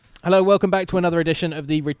Hello, welcome back to another edition of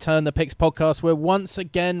the Return the Picks podcast, where once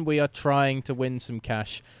again we are trying to win some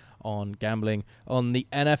cash on gambling on the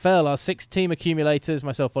NFL. Our 6-team accumulators,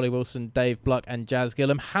 myself, Ollie Wilson, Dave Bluck and Jazz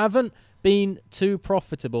Gillum, haven't been too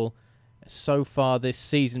profitable so far this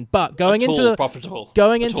season. But going into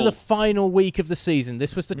the final week of the season,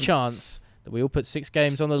 this was the chance that we all put 6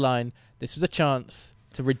 games on the line. This was a chance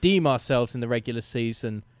to redeem ourselves in the regular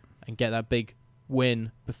season and get that big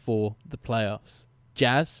win before the playoffs.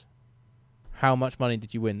 Jazz, how much money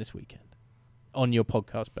did you win this weekend on your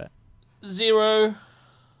podcast bet? 0.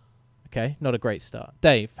 Okay, not a great start.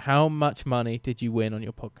 Dave, how much money did you win on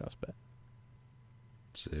your podcast bet?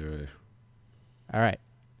 0. All right.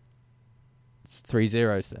 It's 3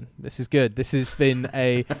 zeros then. This is good. This has been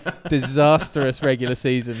a disastrous regular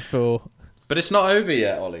season for... But it's not over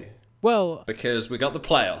yet, Ollie. Well... Because we got the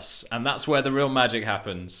playoffs, and that's where the real magic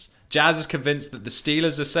happens. Jazz is convinced that the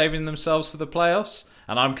Steelers are saving themselves for the playoffs,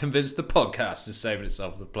 and I'm convinced the podcast is saving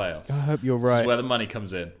itself for the playoffs. I hope you're right. This is where the money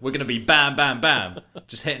comes in. We're going to be bam, bam, bam,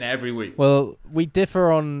 just hitting it every week. Well, we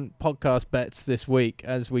differ on podcast bets this week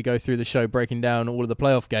as we go through the show breaking down all of the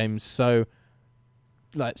playoff games. So,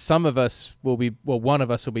 like, some of us will be, well, one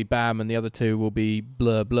of us will be bam and the other two will be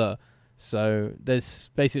blur, blur. So there's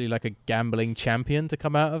basically like a gambling champion to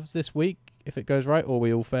come out of this week if it goes right, or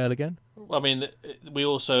we all fail again. I mean, we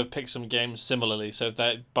also have picked some games similarly, so if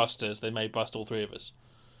they bust us, they may bust all 3 of us.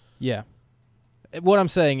 Yeah. What I'm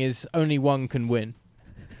saying is only one can win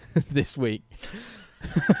this week.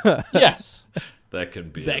 Yes. There can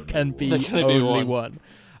be only one.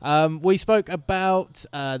 We spoke about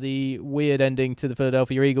the weird ending to the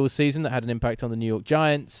Philadelphia Eagles season that had an impact on the New York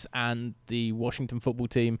Giants and the Washington football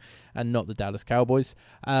team and not the Dallas Cowboys.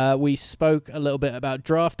 We spoke a little bit about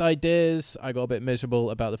draft ideas. I got a bit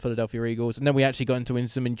miserable about the Philadelphia Eagles. And then we actually got into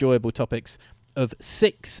some enjoyable topics of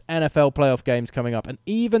 6 NFL playoff games coming up. And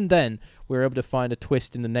even then, we were able to find a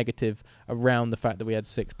twist in the negative around the fact that we had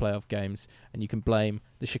 6 playoff games. And you can blame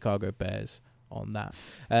the Chicago Bears on that.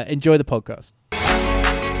 Enjoy the podcast.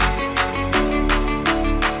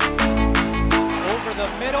 Over the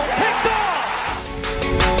middle, picked off!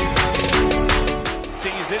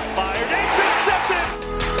 Sees it, fired, intercepted!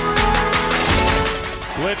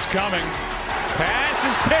 Blitz coming. Pass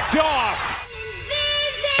is picked off!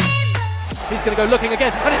 He's going to go looking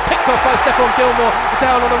again, and it's picked off by Stephon Gilmore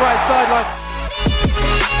down on the right sideline.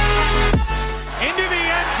 Into the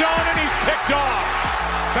end zone, and he's picked off!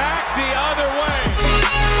 Back the other way!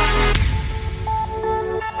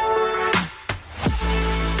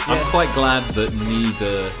 I'm quite glad that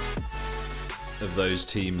neither of those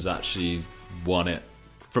teams actually won it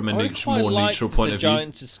from a more neutral point of view. The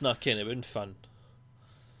Giants had snuck in. It would have been fun.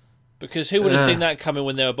 Because who would have seen that coming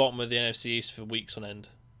when they were bottom of the NFC East for weeks on end?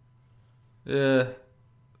 Yeah.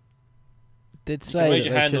 Did say raise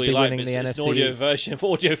your hand all you like, but it's an audio version of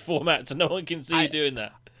audio format, so no one can see you doing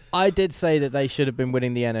that. I did say that they should have been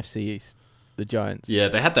winning the NFC East, the Giants. Yeah,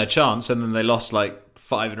 they had their chance, and then they lost like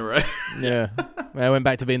 5 in a row. Yeah. They went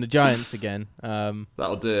back to being the Giants again.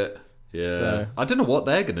 That'll do it. Yeah. So. I don't know what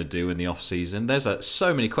they're going to do in the off-season. There's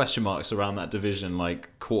so many question marks around that division, like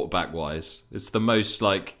quarterback-wise. It's the most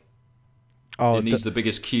like... it needs the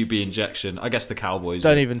biggest QB injection. I guess the Cowboys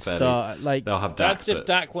don't even start. Like, they'll have Dak. That's if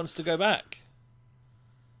Dak wants to go back.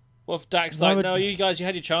 Well, if Dak's like, no, you guys, you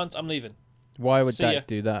had your chance, I'm leaving. Why would Dak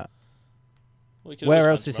do that? Well, where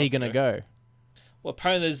else is he going to go? Well,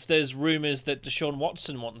 apparently there's rumours that Deshaun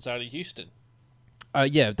Watson wants out of Houston.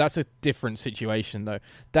 Yeah, that's a different situation, though.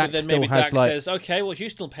 Dak then still maybe has Dak says, okay, well,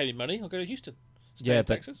 Houston will pay me money. I'll go to Houston. Stay in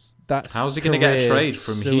Texas. How's he going to get a trade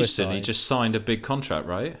from Houston? He just signed a big contract,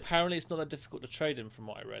 right? Apparently it's not that difficult to trade him, from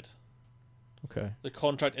what I read. Okay. The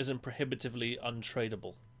contract isn't prohibitively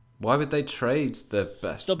untradeable. Why would they trade the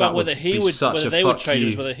best? It's not about whether they would trade,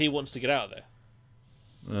 it's whether he wants to get out of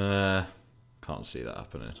there. Can't see that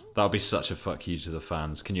happening. That would be such a fuck you to the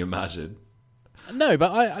fans. Can you imagine? No,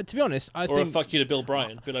 but I to be honest, I think... Or a fuck you to Bill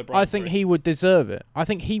O'Brien. I think he would deserve it. I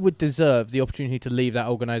think he would deserve the opportunity to leave that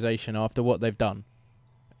organisation after what they've done.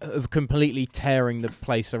 Of completely tearing the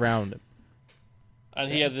place around him.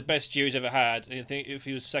 And he had the best year he's ever had. I think if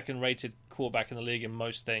he was second-rated quarterback in the league in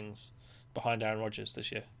most things, behind Aaron Rodgers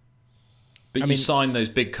this year. But you sign those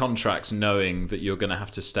big contracts knowing that you're going to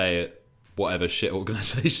have to stay at whatever shit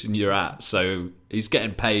organisation you're at. So he's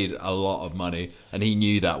getting paid a lot of money, and he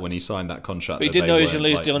knew that when he signed that contract. But he didn't know he was going to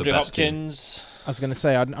lose DeAndre Hopkins. I was going to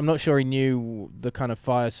say, I'm not sure he knew the kind of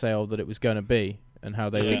fire sale that it was going to be. And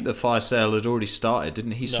how they I think the fire sale had already started,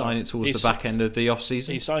 didn't he? Sign it towards the back end of the off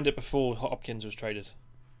season. He signed it before Hopkins was traded.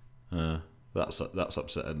 That's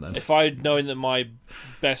upsetting then. If I'd known that my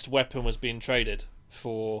best weapon was being traded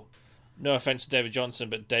for no offense to David Johnson,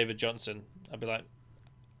 but David Johnson, I'd be like,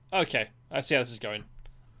 okay, I see how this is going.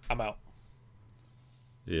 I'm out.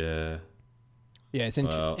 Yeah. Yeah, it's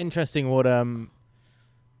interesting what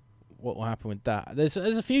will happen with that. There's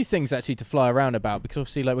a few things actually to fly around about, because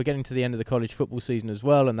obviously like we're getting to the end of the college football season as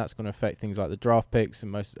well, and that's going to affect things like the draft picks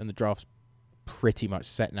and the draft's pretty much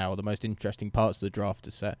set now, or the most interesting parts of the draft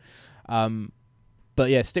are set. But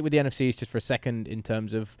yeah, stick with the NFC East just for a second in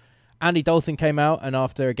terms of Andy Dalton came out, and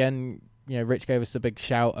after again, Rich gave us a big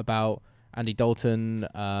shout about Andy Dalton.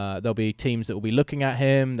 There'll be teams that will be looking at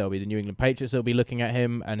him. There'll be the New England Patriots that will be looking at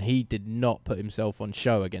him, and he did not put himself on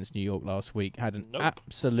show against New York last week. Had an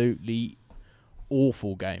absolutely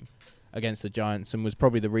awful game against the Giants, and was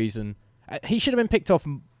probably the reason he should have been picked off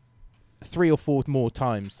 3 or 4 more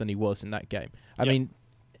times than he was in that game. I mean,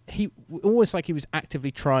 he almost like he was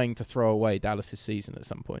actively trying to throw away Dallas's season at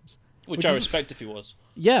some points. Which I respect if he was.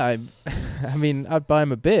 Yeah, I mean, I'd buy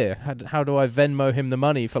him a beer. How do I Venmo him the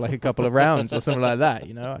money for like a couple of rounds or something like that,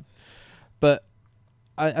 But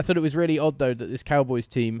I thought it was really odd, though, that this Cowboys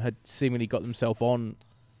team had seemingly got themselves on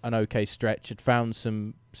an okay stretch, had found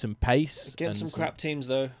some pace. Against some crap teams,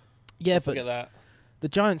 though. Yeah, Don't but forget that. The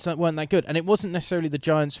Giants weren't that good. And it wasn't necessarily the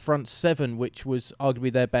Giants' front seven, which was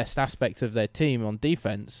arguably their best aspect of their team on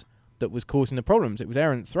defense, that was causing the problems. It was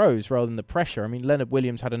errant throws rather than the pressure. I mean, Leonard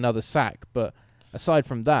Williams had another sack, but aside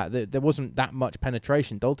from that, there wasn't that much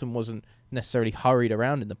penetration. Dalton wasn't necessarily hurried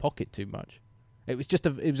around in the pocket too much. It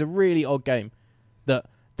was a really odd game. That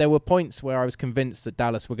there were points where I was convinced that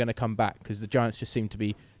Dallas were going to come back, because the Giants just seemed to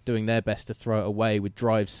be doing their best to throw it away, with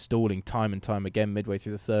drives stalling time and time again midway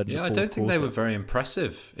through the third and the fourth I don't think quarter. they were very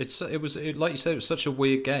impressive. It was like you said, it was such a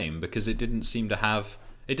weird game, because it didn't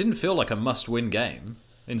feel like a must-win game.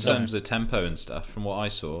 In terms of tempo and stuff, from what I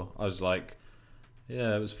saw, I was like,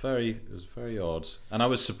 yeah, it was very odd. And I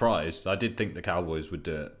was surprised. I did think the Cowboys would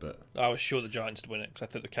do it, but I was sure the Giants would win it, because I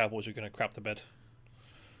thought the Cowboys were going to crap the bed.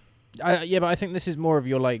 Yeah, but I think this is more of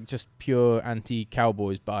your like just pure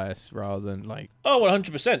anti-Cowboys bias rather than like... Oh,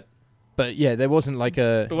 100%. But yeah, there wasn't like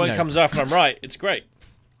a... But when it comes after I'm right, it's great.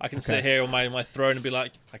 I can sit here on my throne and be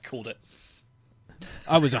like, I called it.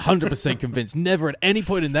 I was 100% convinced. Never at any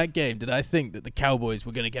point in that game did I think that the Cowboys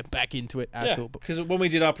were going to get back into it at all. Because when we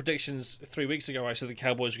did our predictions 3 weeks ago, I said the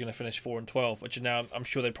Cowboys were going to finish 4-12, which now I'm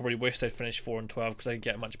sure they probably wish they'd finished 4-12, because they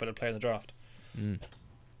get a much better player in the draft.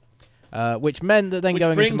 Which meant that then which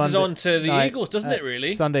going brings into us on to the Eagles, doesn't it,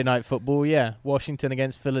 really? Sunday Night Football, yeah. Washington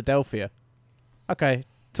against Philadelphia. Okay,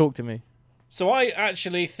 talk to me. So I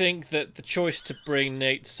actually think that the choice to bring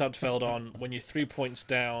Nate Sudfeld on when you're 3 points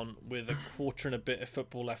down with a quarter and a bit of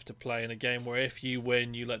football left to play in a game where if you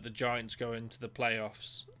win, you let the Giants go into the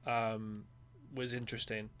playoffs, was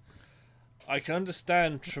interesting. I can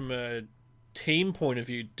understand from a team point of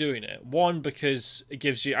view doing it. One, because it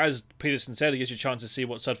gives you, as Peterson said, it gives you a chance to see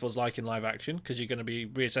what Sudfeld's like in live action, because you're going to be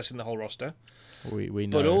reassessing the whole roster. We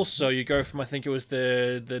know. But also, you go from, I think it was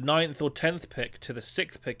the 9th or 10th pick to the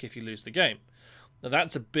 6th pick if you lose the game. Now,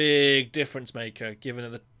 that's a big difference maker, given that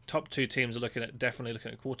the top 2 teams are definitely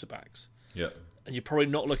looking at quarterbacks. Yeah. And you're probably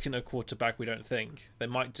not looking at a quarterback, we don't think. They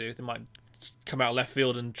might do. They might come out left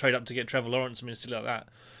field and trade up to get Trevor Lawrence, something silly like that.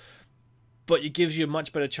 But it gives you a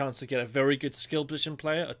much better chance to get a very good skill position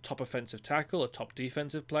player, a top offensive tackle, a top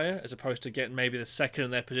defensive player, as opposed to getting maybe the second in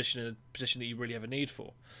their position in a position that you really have a need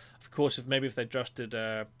for. Of course, if they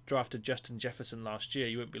drafted Justin Jefferson last year,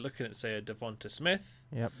 you wouldn't be looking at, say, a Devonta Smith.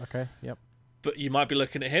 Yep, okay, yep. But you might be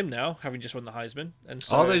looking at him now, having just won the Heisman. And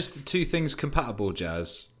so, are those two things compatible,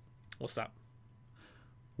 Jazz? What's that?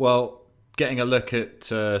 Well, getting a look at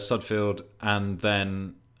Sudfeld and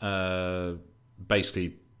then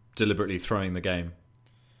basically deliberately throwing the game.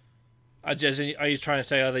 Are you trying to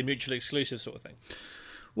say, are they mutually exclusive sort of thing?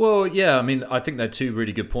 Well, yeah, I mean, I think they're two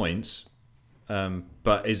really good points.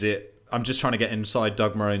 But is it... I'm just trying to get inside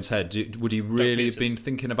Doug Marone's head. Would he really have been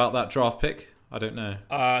thinking about that draft pick? I don't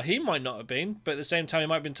know. He might not have been, but at the same time, he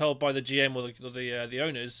might have been told by the GM or the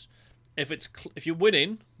owners, if you're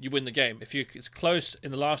winning, you win the game. If it's close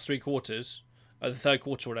in the last 3 quarters, or the third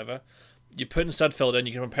quarter or whatever, you put in Sudfeld in,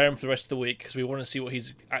 you can prepare him for the rest of the week, because we want to see what he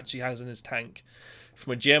actually has in his tank.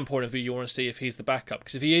 From a GM point of view, you want to see if he's the backup.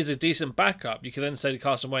 Because if he is a decent backup, you can then say to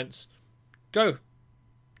Carson Wentz, go.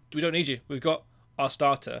 We don't need you. We've got our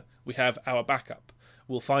starter. We have our backup.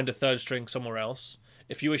 We'll find a third string somewhere else.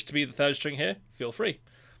 If you wish to be the third string here, feel free.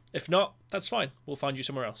 If not, that's fine. We'll find you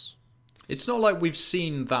somewhere else. It's not like we've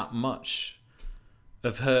seen that much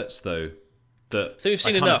of Hurts, though. That I think we've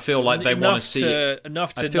seen I kind of feel like they want to see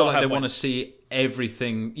enough to I feel not like they have want to Wentz. see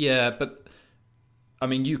everything. Yeah, but I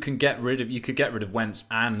mean, you could get rid of Wentz,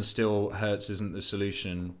 and still Hurts isn't the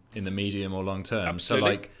solution in the medium or long term. Absolutely.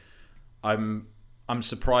 So, like, I'm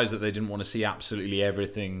surprised that they didn't want to see absolutely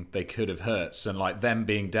everything they could of Hurts, and like them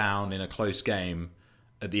being down in a close game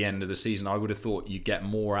at the end of the season. I would have thought you get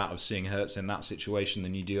more out of seeing Hurts in that situation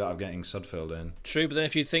than you do out of getting Sudfeld in. True, but then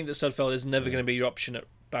if you think that Sudfeld is never going to be your option at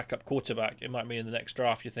backup quarterback, it might mean in the next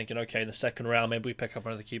draft you're thinking, okay, in the second round maybe we pick up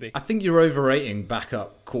another QB. I think you're overrating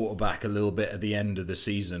backup quarterback a little bit at the end of the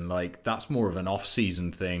season. Like, that's more of an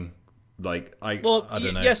off-season thing. Like, I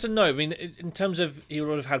don't know. Yes and no. I mean, in terms of he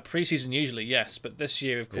would have had preseason usually, yes, but this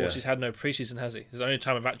year, of course, he's had no preseason, has he? The only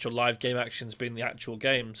time of actual live game action has been the actual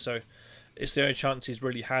game, so it's the only chance he's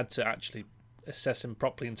really had to actually assess him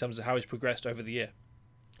properly in terms of how he's progressed over the year.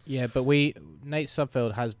 Yeah, but Nate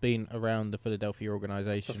Sudfeld has been around the Philadelphia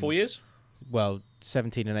organization for 4 years. Well,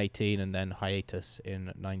 17 and 18, and then hiatus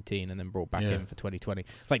in 19, and then brought back in for 2020.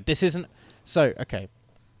 Like, this isn't so okay.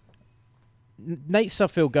 Nate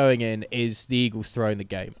Sudfeld going in is the Eagles throwing the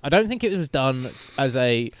game. I don't think it was done as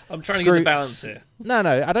a... I'm trying to get the balance here. No,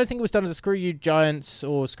 I don't think it was done as a screw you Giants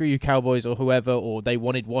or screw you Cowboys or whoever, or they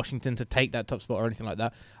wanted Washington to take that top spot or anything like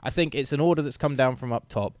that. I think it's an order that's come down from up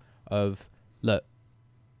top of, look,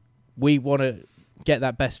 we want to get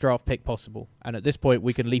that best draft pick possible. And at this point,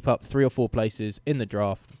 we can leap up 3 or 4 places in the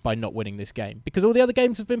draft by not winning this game. Because all the other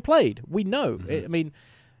games have been played. We know. I mean,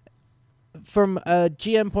 from a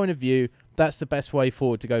GM point of view, that's the best way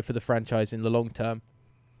forward to go for the franchise in the long term.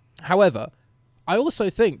 However, I also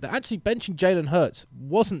think that actually benching Jalen Hurts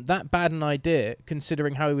wasn't that bad an idea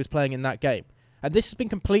considering how he was playing in that game. And this has been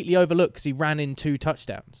completely overlooked because he ran in 2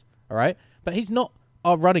 touchdowns. All right? But he's not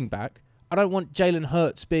our running back. I don't want Jalen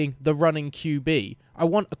Hurts being the running QB. I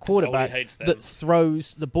want a quarterback that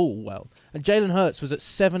throws the ball well. And Jalen Hurts was at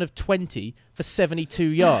 7 of 20 for 72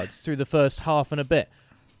 yards through the first half and a bit.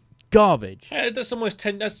 Garbage. That's almost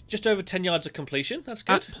 10. That's just over 10 yards of completion. That's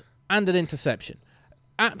good. And an interception.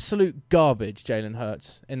 Absolute garbage, Jalen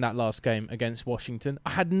Hurts, in that last game against Washington.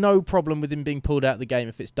 I had no problem with him being pulled out of the game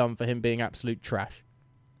if it's done for him being absolute trash.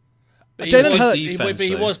 Jalen Hurts,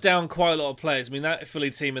 he was down quite a lot of players. I mean, that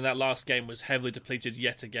Philly team in that last game was heavily depleted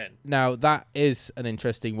yet again. Now, that is an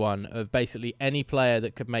interesting one of basically any player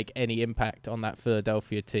that could make any impact on that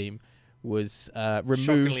Philadelphia team was removed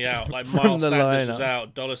shockingly out. Like from Miles the Sanders lineup. was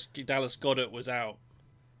out. Dallas Goedert was out.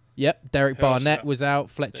 Yep, Derek Barnett was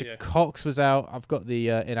out. Fletcher Cox was out. I've got the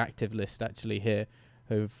inactive list actually here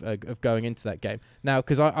of going into that game. Now,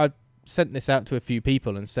 because I sent this out to a few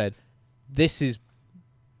people and said, this is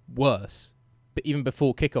worse. But even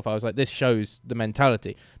before kickoff, I was like, this shows the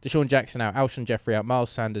mentality. Deshaun Jackson out, Alshon Jeffrey out,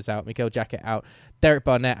 Miles Sanders out, Mikael Jacket out, Derek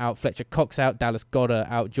Barnett out, Fletcher Cox out, Dallas Goedert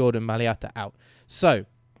out, Jordan Mailata out. So,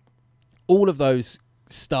 all of those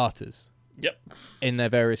starters in their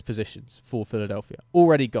various positions for Philadelphia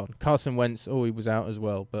already gone. Carson Wentz, he was out as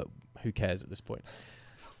well, but who cares at this point?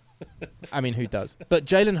 I mean, who does? But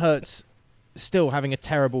Jalen Hurts still having a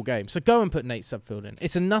terrible game. So go and put Nate Sudfeld in.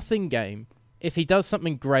 It's a nothing game. If he does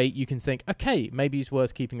something great, you can think, okay, maybe he's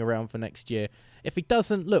worth keeping around for next year. If he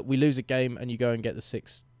doesn't, look, we lose a game and you go and get the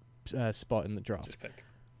 6th spot in the draft.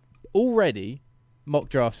 Already, mock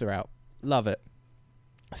drafts are out. Love it.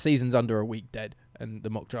 Season's under a week dead, and the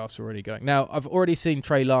mock drafts are already going. Now, I've already seen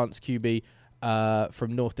Trey Lance, QB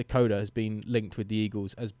from North Dakota, has been linked with the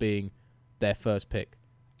Eagles as being their first pick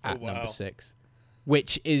at number 6,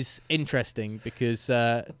 which is interesting because,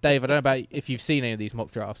 Dave, I don't know about if you've seen any of these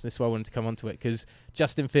mock drafts. This is why I wanted to come onto it, because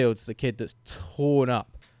Justin Fields, the kid that's torn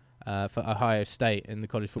up for Ohio State in the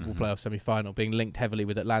college football playoff semi-final, being linked heavily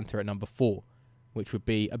with Atlanta at number 4, which would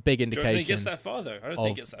be a big indication. Do you think he gets that far, though? I don't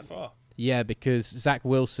think he gets that far. Yeah, because Zach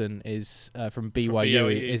Wilson is from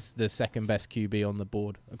BYU is the second best QB on the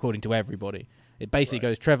board, according to everybody. It basically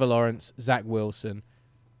goes Trevor Lawrence, Zach Wilson,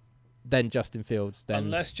 then Justin Fields. Then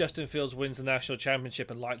unless Justin Fields wins the national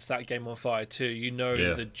championship and lights that game on fire too,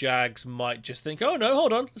 the Jags might just think, oh no,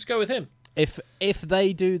 hold on, let's go with him. If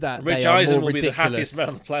they do that, Rich Eisen will be the happiest man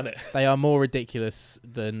on the planet. They are more ridiculous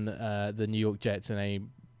than the New York Jets and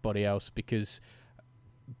anybody else, because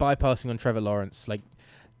bypassing on Trevor Lawrence, like,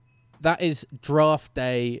 that is draft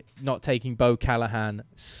day not taking Bo Callahan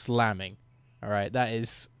slamming. All right, that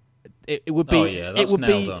is it would be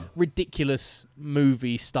ridiculous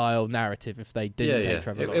movie style narrative if they didn't take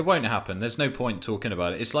Trevor Lawrence. It won't happen. There's no point talking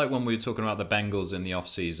about it. It's like when we were talking about the Bengals in the off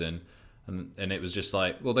season, and it was just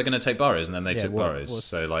like, well, they're going to take Burrows, and then they took Burrows.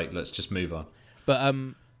 So like, let's just move on. But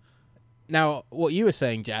now what you were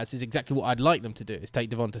saying, Jazz, is exactly what I'd like them to do: is take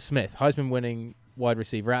Devonta Smith, Heisman-winning wide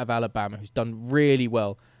receiver out of Alabama, who's done really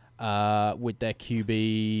well with their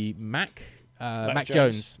QB Mac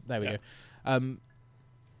Jones. There we go. I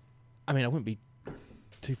mean, I wouldn't be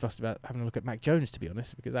too fussed about having a look at Mac Jones, to be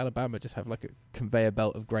honest, because Alabama just have like a conveyor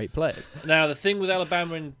belt of great players. Now, the thing with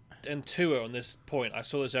Alabama in and Tua on this point, I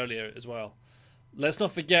saw this earlier as well. Let's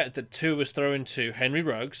not forget that Tua was throwing to Henry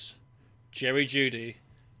Ruggs, Jerry Jeudy,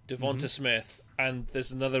 Devonta Smith, and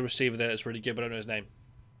there's another receiver there that's really good, but I don't know his name.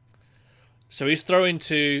 So he's throwing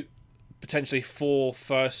to potentially 4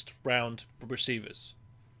 first-round receivers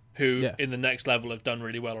who, in the next level, have done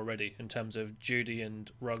really well already in terms of Jeudy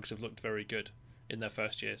and Ruggs have looked very good in their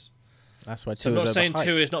first years. That's why. So I'm not saying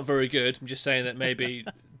Tua is not very good. I'm just saying that maybe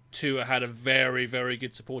Tua had a very, very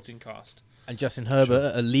good supporting cast. And Justin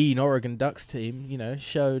Herbert, a lean Oregon Ducks team,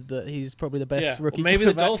 showed that he's probably the best rookie. Or maybe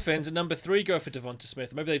the Dolphins at number 3 go for Devonta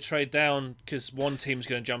Smith. Maybe they trade down because one team's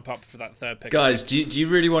going to jump up for that third pick. Guys, do you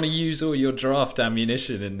really want to use all your draft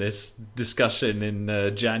ammunition in this discussion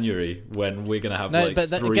in January when we're going to have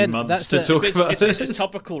 3 months to talk about this? It's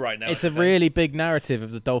topical right now. It's a really big narrative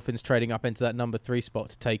of the Dolphins trading up into that number 3 spot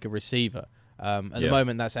to take a receiver. At the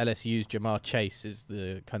moment, that's LSU's Jamar Chase is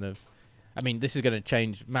the kind of... I mean, this is going to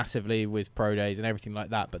change massively with pro days and everything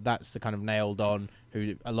like that, but that's the kind of nailed on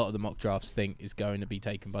who a lot of the mock drafts think is going to be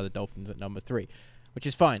taken by the Dolphins at number 3, which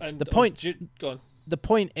is fine. And the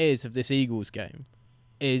point is of this Eagles game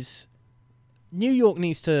is New York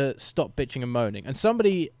needs to stop bitching and moaning. And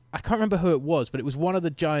somebody, I can't remember who it was, but it was one of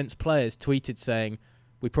the Giants players tweeted saying,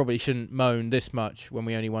 we probably shouldn't moan this much when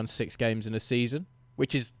we only won 6 games in a season,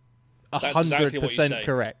 which is 100%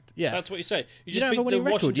 correct. Yeah, that's what you say. You don't have a winning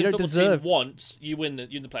record. You don't deserve. Once you win the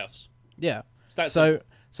playoffs. Yeah. So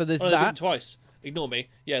there's that. They beat them twice. Ignore me.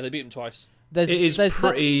 Yeah, they beat them twice. There's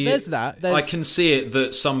that. I can see it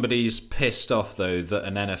that somebody's pissed off though that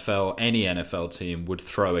any NFL team would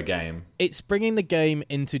throw a game. It's bringing the game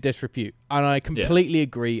into disrepute, and I completely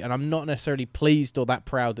agree. And I'm not necessarily pleased or that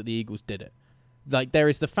proud that the Eagles did it. Like, there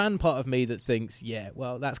is the fan part of me that thinks,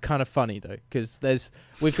 well, that's kind of funny though, because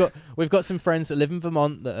we've got some friends that live in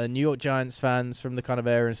Vermont that are New York Giants fans from the kind of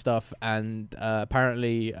area and stuff, and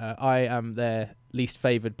apparently I am their least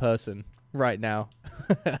favored person right now.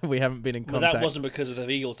 We haven't been in contact. Well, that wasn't because of the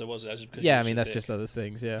Eagles, though, was it? I mean, that's just other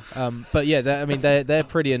things, but they're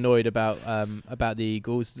pretty annoyed about the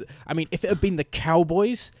Eagles. I mean, if it had been the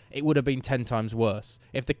Cowboys, it would have been 10 times worse.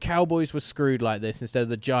 If the Cowboys were screwed like this instead of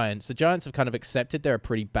the Giants have kind of accepted they're a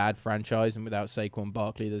pretty bad franchise, and without Saquon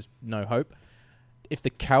Barkley, there's no hope. If the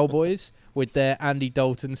Cowboys, with their Andy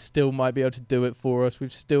Dalton, still might be able to do it for us,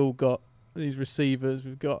 we've still got these receivers,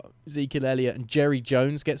 we've got Ezekiel Elliott, and Jerry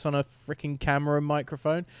Jones gets on a freaking camera and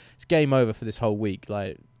microphone. It's game over for this whole week.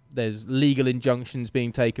 Like, there's legal injunctions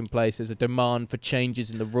being taken place. There's a demand for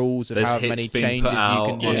changes in the rules of how many changes you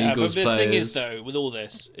can do. But the thing is, though, with all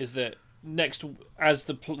this, is that as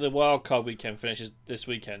the wild card weekend finishes this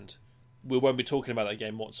weekend, we won't be talking about that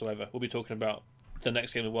game whatsoever. We'll be talking about the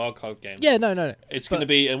next game, the wild card game. Yeah, no. It's going to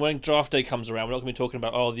be, and when draft day comes around, we're not going to be talking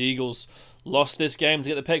about, the Eagles lost this game to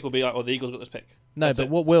get the pick. We'll be like, the Eagles got this pick. No, that's but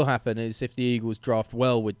what will happen is if the Eagles draft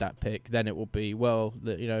well with that pick, then it will be,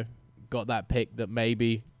 got that pick that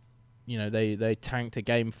maybe, they tanked a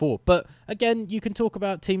game for. But again, you can talk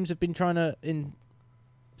about teams have been trying to, in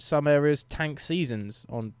some areas, tank seasons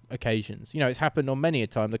on occasions. It's happened on many a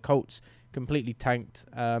time. The Colts completely tanked.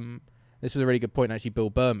 This was a really good point, actually,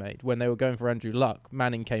 Bill Burr made. When they were going for Andrew Luck,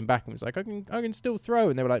 Manning came back and was like, I can still throw.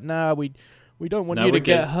 And they were like, nah, we don't want you to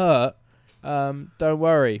get hurt. Don't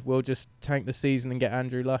worry. We'll just tank the season and get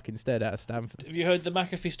Andrew Luck instead out of Stanford. Have you heard the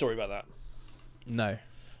McAfee story about that? No.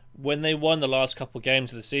 When they won the last couple of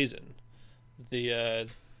games of the season, I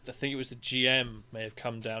think it was the GM may have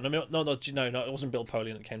come down. I mean, no, it wasn't Bill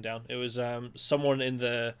Polian that came down. It was someone in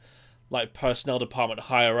the personnel department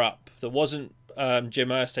higher up that wasn't Jim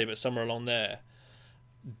Irsay, but somewhere along there,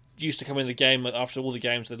 used to come in the game after all the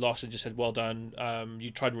games they lost and just said, well done,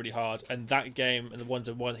 you tried really hard. And that game and the ones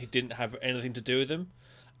that won, he didn't have anything to do with them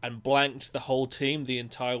and blanked the whole team the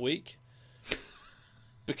entire week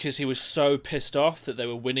because he was so pissed off that they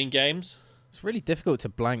were winning games. It's really difficult to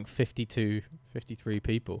blank 52, 53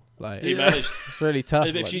 people. He managed. It's really tough.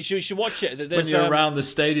 You should watch it. When you're around the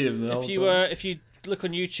stadium the whole time. If you look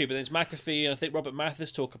on YouTube, and it's McAfee and I think Robert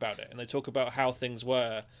Mathis talk about it, and they talk about how things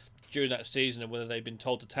were during that season and whether they'd been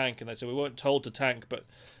told to tank, and they said we weren't told to tank, but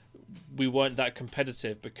we weren't that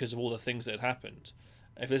competitive because of all the things that had happened.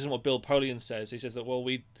 If this isn't what Bill Polian says, he says that,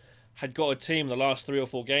 we had got a team the last 3 or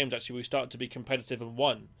 4 games, actually we started to be competitive and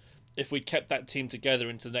won. If we'd kept that team together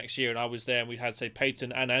into the next year and I was there and we'd had, say,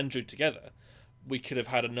 Peyton and Andrew together, we could have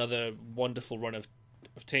had another wonderful run of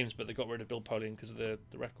teams, but they got rid of Bill Polian because of the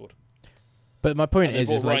record. But my point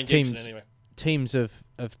is like teams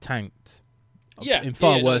have tanked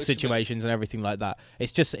in worse situations and everything like that.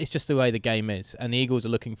 It's just the way the game is, and the Eagles are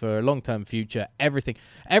looking for a long-term future.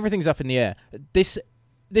 Everything's up in the air.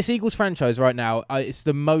 this Eagles franchise right now, it's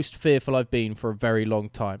the most fearful I've been for a very long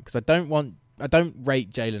time because I don't rate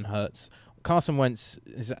Jalen Hurts. Carson Wentz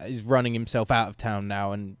is running himself out of town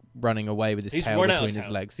now and running away with his tail between his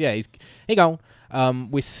legs. Yeah, he's gone.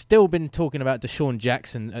 We've still been talking about Deshaun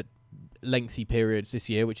Jackson at lengthy periods this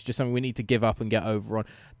year, which is just something we need to give up and get over on.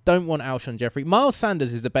 Don't want Alshon Jeffrey. Miles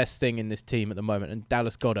Sanders is the best thing in this team at the moment, and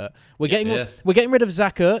Dallas Goedert. We're getting rid of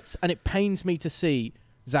Zach Ertz, and it pains me to see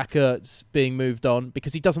Zach Ertz being moved on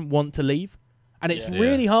because he doesn't want to leave. And it's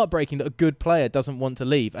really heartbreaking that a good player doesn't want to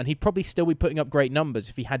leave. And he'd probably still be putting up great numbers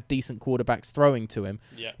if he had decent quarterbacks throwing to him.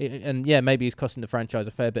 Yeah. And maybe he's costing the franchise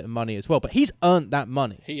a fair bit of money as well. But he's earned that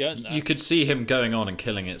money. He earned that. You could see him going on and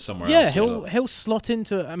killing it somewhere else. Yeah, he'll slot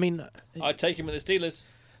into. I mean, I'd take him at the Steelers.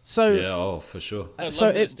 So for sure. I'd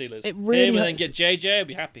love him at the Steelers. It really him and then get JJ. I'd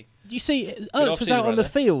be happy. Do you see? Ertz was out on the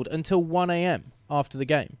field until 1 a.m. after the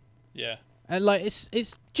game. Yeah. And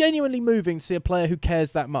it's genuinely moving to see a player who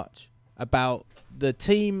cares that much about the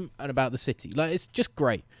team and about the city. It's just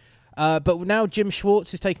great. But now Jim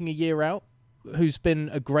Schwartz is taking a year out, who's been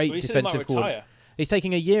a great defensive coordinator. He's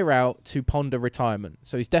taking a year out to ponder retirement.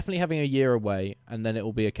 So he's definitely having a year away, and then it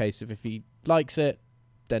will be a case of if he likes it,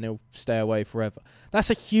 then he'll stay away forever. That's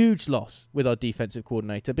a huge loss with our defensive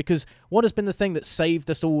coordinator because what has been the thing that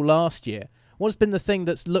saved us all last year? What has been the thing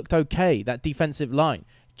that's looked okay, that defensive line?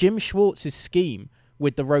 Jim Schwartz's scheme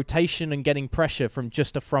with the rotation and getting pressure from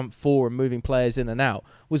just a front four and moving players in and out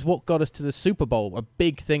was what got us to the Super Bowl, a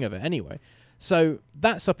big thing of it anyway. So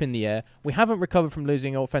that's up in the air. We haven't recovered from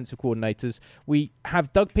losing offensive coordinators. We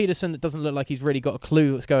have Doug Peterson that doesn't look like he's really got a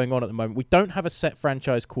clue what's going on at the moment. We don't have a set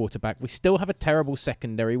franchise quarterback. We still have a terrible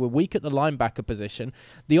secondary. We're weak at the linebacker position.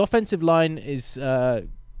 The offensive line is...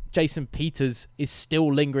 Jason Peters is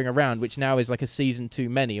still lingering around, which now is like a season too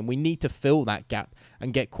many, and we need to fill that gap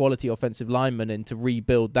and get quality offensive linemen in to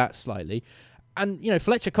rebuild that slightly. And,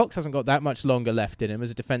 Fletcher Cox hasn't got that much longer left in him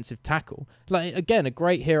as a defensive tackle. Again, a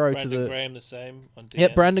great hero to the... Brandon Graham the same on DN. Yeah,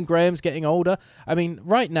 Brandon Graham's getting older. I mean,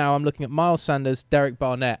 right now I'm looking at Miles Sanders, Derek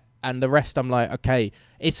Barnett, and the rest I'm like, okay,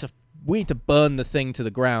 we need to burn the thing to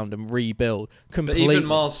the ground and rebuild completely. But even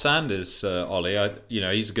Miles Sanders, Ollie,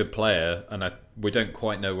 he's a good player, and we don't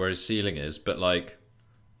quite know where his ceiling is. But I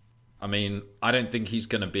don't think he's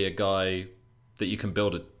going to be a guy that you can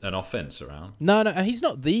build an offense around. No, he's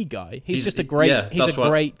not the guy. He's just a great. He's a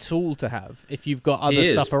great tool to have if you've got other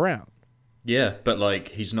stuff around. Yeah, but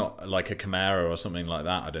he's not like a Camaro or something like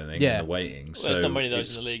that. I don't think in the waiting. Well, there's not many of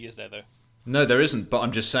those in the league, is there? Though. No, there isn't. But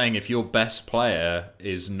I'm just saying, if your best player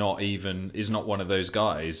is not one of those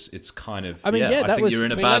guys, it's kind of. I think you're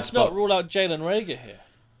in a bad spot. Let's not rule out Jalen Reagor here.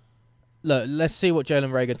 Look, let's see what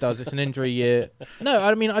Jalen Reagor does. It's an injury year. No,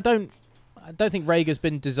 I don't think Reagor's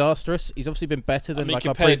been disastrous. He's obviously been better than our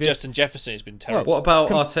previous. Compared to Justin Jefferson, he's been terrible. What about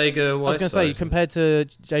Arcega-Whiteside? I was going to say, compared to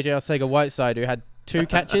JJ Arcega-Whiteside, who had 2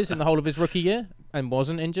 catches in the whole of his rookie year and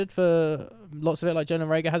wasn't injured for lots of it like Jalen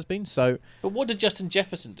Reagor has been. So, but what did Justin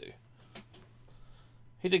Jefferson do?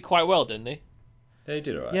 He did quite well, didn't he? Yeah, he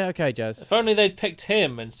did all right. Yeah, okay, Jazz. If only they'd picked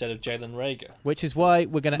him instead of Jalen Reagor. Which is why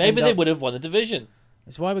we're going to Maybe they would have won the division.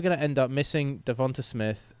 It's why we're going to end up missing Devonta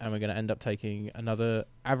Smith and we're going to end up taking another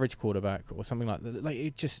average quarterback or something like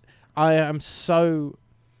that. I am so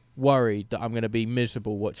worried that I'm going to be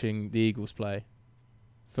miserable watching the Eagles play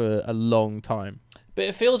for a long time. But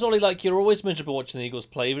it feels only like you're always miserable watching the Eagles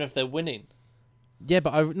play, even if they're winning. Yeah,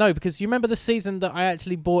 but because you remember the season that I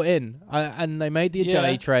actually bought in, and they made the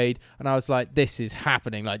Ajayi trade, and I was like, this is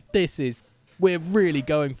happening. We're really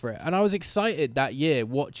going for it. And I was excited that year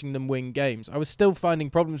watching them win games. I was still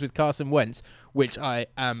finding problems with Carson Wentz, which I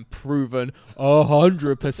am proven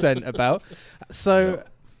 100% about. So,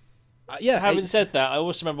 Having said that, I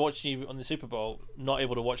also remember watching you on the Super Bowl, not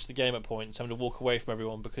able to watch the game at points, having to walk away from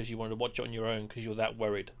everyone because you wanted to watch it on your own because you're that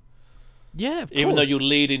worried. Yeah, of course. Even though you're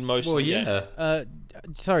leading most of the game.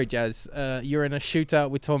 Sorry, Jazz. You're in a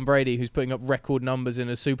shootout with Tom Brady, who's putting up record numbers in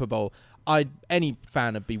a Super Bowl. Any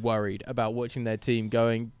fan would be worried about watching their team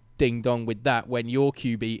going ding-dong with that when your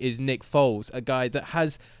QB is Nick Foles, a guy that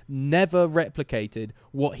has never replicated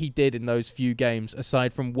what he did in those few games,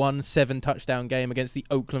 aside from one 7-touchdown game against the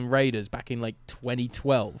Oakland Raiders back in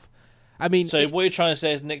 2012. So what you're trying to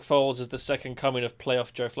say is Nick Foles is the second coming of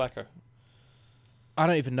playoff Joe Flacco? I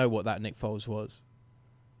don't even know what that Nick Foles was.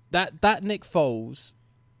 That Nick Foles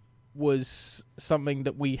was something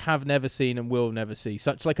that we have never seen and will never see.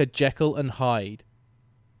 Such like a Jekyll and Hyde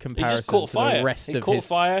comparison. He just caught fire. The rest he of caught his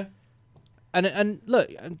fire. And look,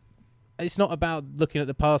 it's not about looking at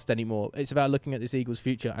the past anymore. It's about looking at this Eagles'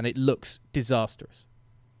 future, and it looks disastrous.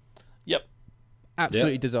 Yep.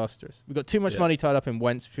 Absolutely disastrous. We've got too much money tied up in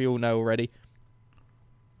Wentz, which we all know already.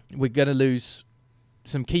 We're going to lose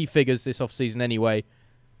some key figures this offseason anyway.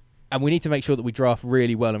 And we need to make sure that we draft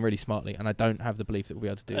really well and really smartly. And I don't have the belief that we'll be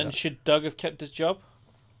able to do that. And should Doug have kept his job?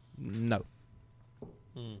 No.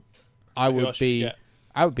 Hmm. I would be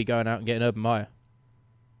going out and getting Urban Meyer.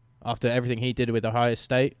 After everything he did with Ohio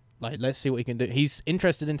State, like, let's see what he can do. He's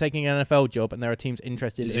interested in taking an NFL job, and there are teams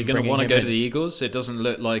interested in Is he going to want to go in. to the Eagles? It doesn't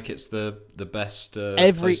look like it's the best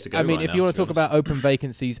place to go. I mean, right if now, you want to talk be honest. about open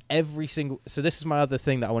vacancies, every single... So this is my other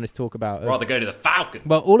thing that I wanted to talk about. Rather go to the Falcons.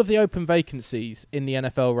 Well, all of the open vacancies in the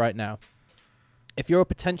NFL right now, if you're a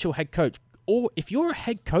potential head coach, or if you're a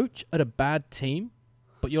head coach at a bad team,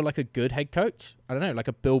 but you're like a good head coach, I don't know, like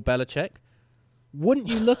a Bill Belichick, wouldn't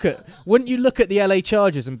you look at the LA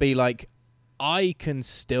Chargers and be like, I can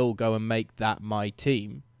still go and make that my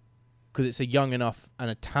team because it's a young enough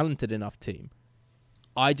and a talented enough team.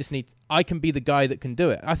 I can be the guy that can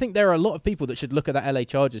do it. I think there are a lot of people that should look at that LA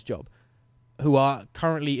Chargers job who are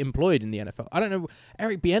currently employed in the NFL. I don't know.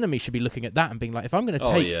 Eric Bieniemy should be looking at that and being like, if I'm going to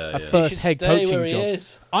take a first head coaching job,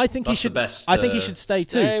 I think he should. I think he should stay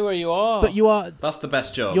too. Stay where you are. But you are. That's the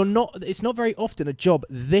best job. You're not. It's not very often a job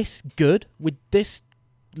this good with this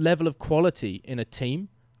level of quality in a team.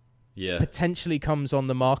 Yeah. Potentially comes on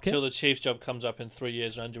the market. Until the Chiefs job comes up in 3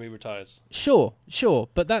 years and Andrew retires. Sure,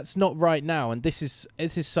 but that's not right now, and this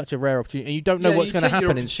is such a rare opportunity, and you don't know what's going to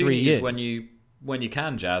happen in 3 years. When you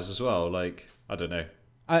can, Jazz, as well. Like, I don't know.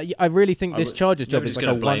 I really think this Chargers job is like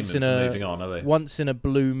a once in a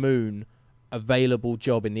blue moon available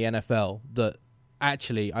job in the NFL that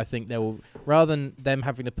actually I think they will, rather than them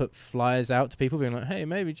having to put flyers out to people being like, hey,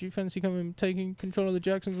 maybe do you fancy coming and taking control of the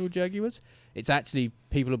Jacksonville Jaguars? It's actually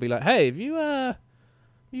people will be like, hey, have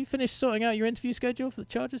you finished sorting out your interview schedule for the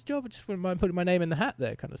Chargers job? I just wouldn't mind putting my name in the hat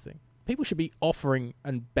there, kind of thing. People should be offering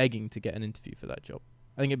and begging to get an interview for that job.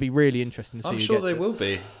 I think it'd be really interesting to see. I'm sure they will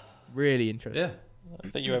be. Really interesting. Yeah. I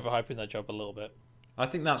think you're overhyping that job a little bit. I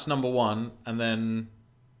think that's number one, and then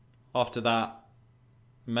after that,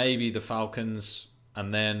 maybe the Falcons,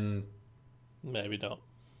 and then maybe not,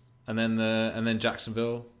 and then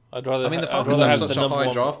Jacksonville. I'd rather. I mean, the I'd Falcons rather have have such the a high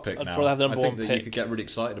number draft one, pick I'd now. rather have the I number think one that pick. you could get really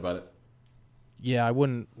excited about it. Yeah, I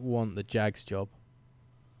wouldn't want the Jags job.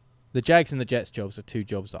 The Jags and the Jets jobs are two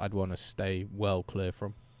jobs that I'd want to stay well clear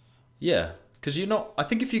from. Yeah, because you're not. I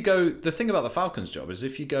think if you go, the thing about the Falcons job is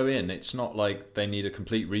if you go in, it's not like they need a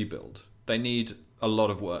complete rebuild. They need a lot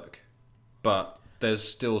of work, but there's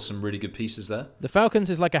still some really good pieces there. The Falcons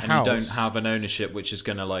is like a house. You don't have an ownership which is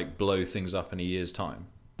going to like blow things up in a year's time.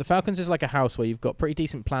 The Falcons is like a house where you've got pretty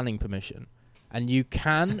decent planning permission, and you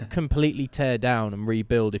can completely tear down and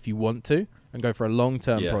rebuild if you want to, and go for a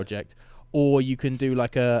long-term project, or you can do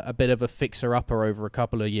like a bit of a fixer-upper over a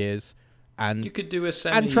couple of years, and you could do a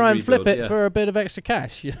and try and flip it for a bit of extra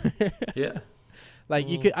cash. Yeah. Like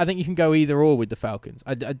you could, I think you can go either or with the Falcons.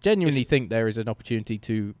 I genuinely think there is an opportunity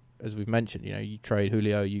to, as we've mentioned, you trade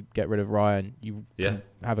Julio, you get rid of Ryan, you can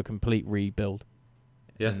have a complete rebuild.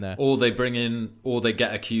 In there. Or they bring in, or they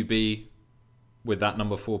get a QB with that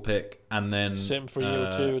number 4 pick, and then sit him for a year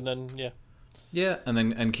or two, and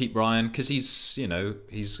then and keep Ryan because he's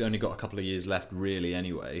only got a couple of years left really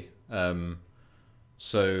anyway.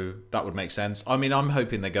 So that would make sense. I mean, I'm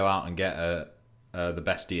hoping they go out and get the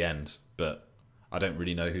best D end, but I don't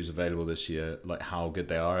really know who's available this year, like how good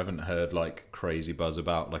they are. I haven't heard like crazy buzz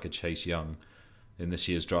about like a Chase Young in this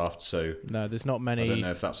year's draft. So no, there's not many. I don't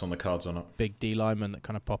know if that's on the cards or not. Big D linemen that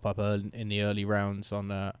kind of pop up in the early rounds on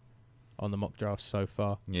the mock drafts so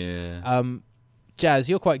far. Yeah. Jazz,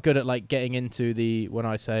 you're quite good at like getting into the when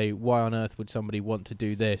I say why on earth would somebody want to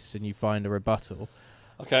do this, and you find a rebuttal.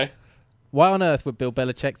 Okay. Why on earth would Bill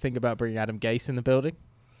Belichick think about bringing Adam Gase in the building?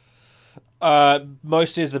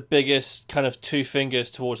 Mostly is the biggest kind of two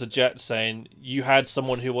fingers towards the Jets, saying you had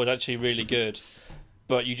someone who was actually really good,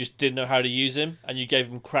 but you just didn't know how to use him, and you gave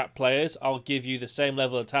him crap players. I'll give you the same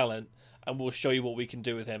level of talent, and we'll show you what we can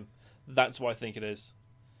do with him. That's what I think it is.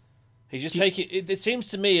 He's just taking... It seems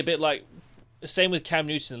to me a bit like... The same with Cam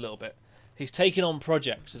Newton a little bit. He's taking on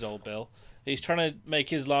projects, as old Bill. He's trying to make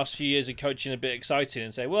his last few years of coaching a bit exciting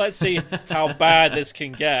and say, well, let's see how bad this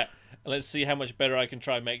can get, and let's see how much better I can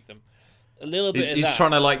try and make them. A little bit He's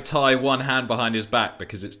trying to like tie one hand behind his back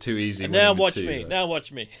because it's too easy. Now watch me. Now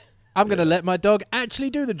watch me. I'm going to let my dog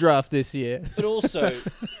actually do the draft this year. But also,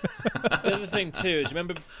 the other thing too is,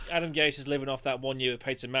 remember Adam Gase is living off that 1 year with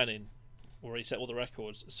Peyton Manning, where he set all the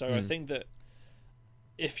records. So I think that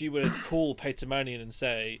if you were to call Peyton Manning and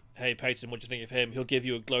say, hey, Peyton, what do you think of him? He'll give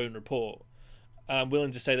you a glowing report. And I'm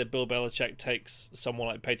willing to say that Bill Belichick takes someone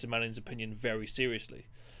like Peyton Manning's opinion very seriously.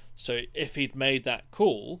 So if he'd made that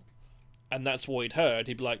call, and that's what he'd heard,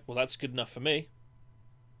 he'd be like, well, that's good enough for me.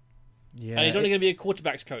 Yeah, And he's only going to be a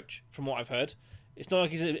quarterback's coach, from what I've heard. It's not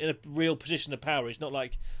like he's in a real position of power. He's not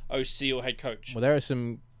like OC or head coach. Well, there are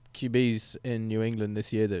some QBs in New England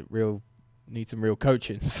this year that need some real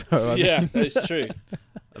coaching. So yeah, that's true.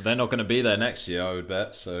 They're not going to be there next year, I would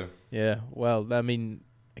bet. So yeah, well, I mean,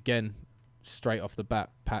 again, straight off the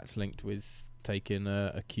bat, Pat's linked with taking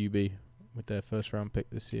a QB with their first round pick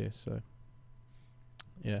this year. So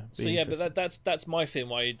yeah. So yeah, but that's my thing.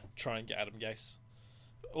 Why you try and get Adam Gase?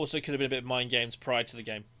 Also, could have been a bit of mind games prior to the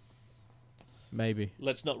game. Maybe.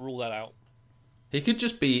 Let's not rule that out. he could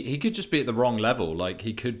just be at the wrong level. Like,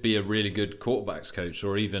 he could be a really good quarterbacks coach,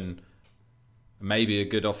 or even maybe a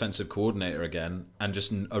good offensive coordinator again, and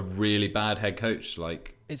just a really bad head coach.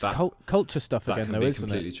 Like, it's culture stuff again, though,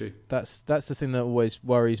 isn't it? True. That's the thing that always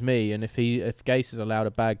worries me. And if Gase has allowed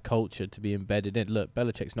a bad culture to be embedded in, look,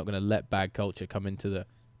 Belichick's not going to let bad culture come into the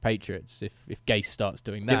Patriots. If Gase starts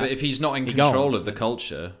doing that, Yeah, but if he's not in control of the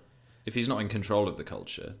culture,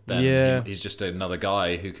 then he's just another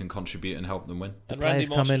guy who can contribute and help them win. And Randy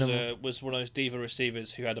Moss was one of those diva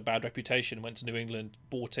receivers who had a bad reputation, went to New England,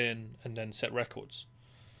 bought in, and then set records.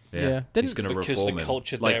 Yeah. He's going to reform because him. the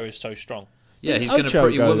culture there is so strong. Yeah, he's going to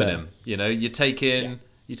pretty woman him. You know, you take in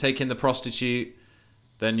the prostitute,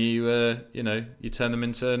 then you turn them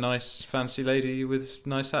into a nice fancy lady with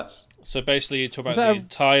nice hats. So basically, you talk about the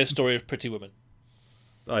entire story of Pretty Woman.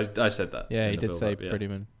 I said that. Yeah, he did say Pretty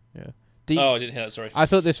Woman. Yeah. I didn't hear that. Sorry. I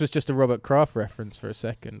thought this was just a Robert Kraft reference for a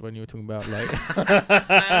second when you were talking about like.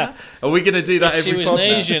 Are we going to do that? If every she was an now?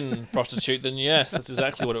 Asian prostitute, then yes, that's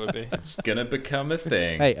exactly what it would be. It's going to become a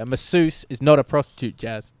thing. Hey, a masseuse is not a prostitute,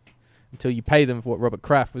 Jazz. Until you pay them for what Robert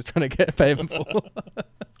Kraft was trying to pay them for.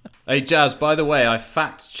 Hey Jazz, by the way, I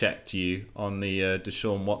fact checked you on the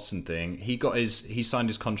Deshaun Watson thing. He signed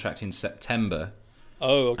his contract in September.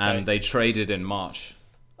 Oh, okay. And they traded in March.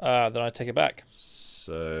 Then I take it back.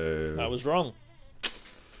 So I was wrong.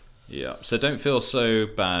 Yeah. So don't feel so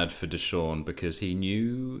bad for Deshaun because he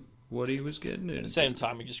knew what he was getting into. At the same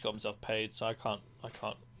time, he just got himself paid, so I can't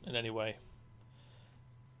in any way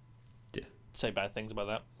say bad things about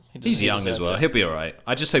that. He's young as well. He'll be all right.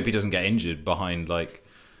 I just hope he doesn't get injured behind like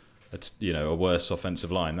a worse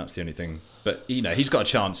offensive line. That's the only thing. But he's got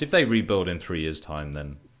a chance. If they rebuild in 3 years' time,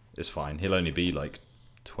 then it's fine. He'll only be like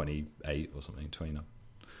 28 or something, 29.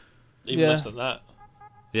 Even less than that.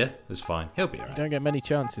 Yeah, it's fine. He'll be all right. You don't get many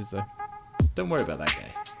chances though. Don't worry about that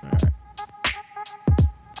guy. All right.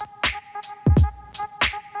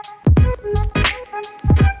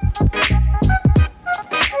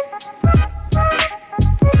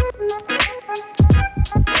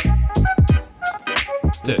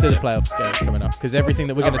 Let's do the playoff games coming up because everything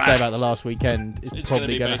that we're going to say about the last weekend is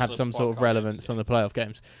probably going to have some sort of relevance on the playoff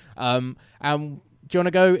games. And do you want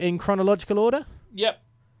to go in chronological order? Yep,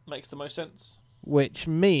 makes the most sense. Which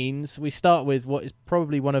means we start with what is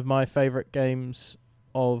probably one of my favourite games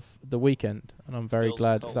of the weekend, and I'm very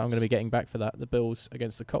glad that I'm going to be getting back for that. The Bills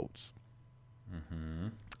against the Colts. Mm-hmm.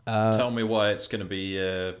 Tell me why it's going to be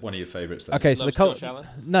one of your favourites. Okay, so the Colts.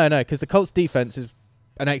 No, because the Colts defense is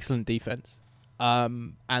an excellent defense.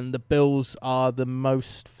 And the Bills are the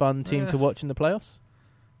most fun team to watch in the playoffs.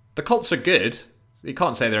 The Colts are good. You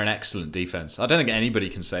can't say they're an excellent defense. I don't think anybody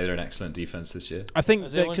can say they're an excellent defense this year. I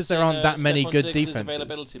think because there aren't that many good defenses.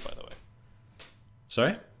 Availability, by the way.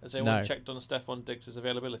 Sorry? Has anyone checked on Stephon Diggs'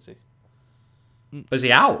 availability? Was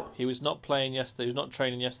he out? He was not playing yesterday. He was not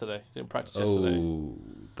training yesterday. He didn't practice yesterday. Oh,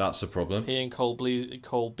 that's a problem. He and Cole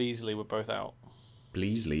Beasley were both out.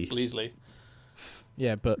 Bleasley.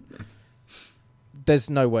 Yeah, but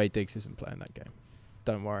there's no way Diggs isn't playing that game.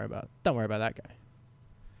 Don't worry about that guy.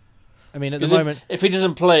 I mean, at the moment, if he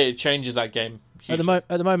doesn't play, it changes that game hugely.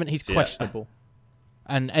 At the moment, he's questionable,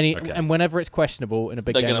 and whenever it's questionable in a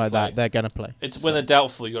big game like that, they're gonna play. When they're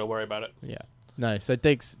doubtful, you got to worry about it. Yeah, no. So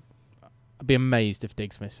Diggs, I'd be amazed if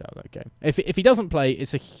Diggs missed out that game. If he doesn't play,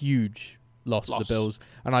 it's a huge loss for the Bills,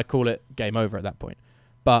 and I call it game over at that point.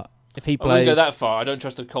 But if he plays, I wouldn't go that far. I don't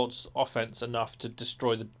trust the Colts' offense enough to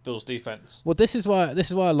destroy the Bills' defense. Well, this is why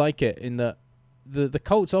I like it in that the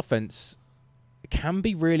Colts' offense can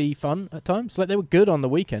be really fun at times. Like they were good on the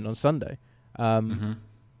weekend on Sunday. I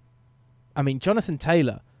mean, Jonathan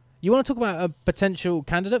Taylor. You want to talk about a potential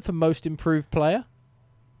candidate for most improved player?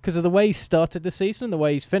 Because of the way he started the season and the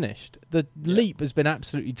way he's finished. The leap has been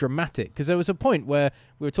absolutely dramatic. Because there was a point where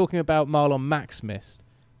we were talking about Marlon Mack missed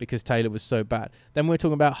because Taylor was so bad. Then we were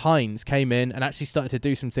talking about Hines came in and actually started to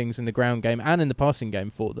do some things in the ground game and in the passing game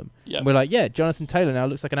for them. Yep. And we're like, Jonathan Taylor now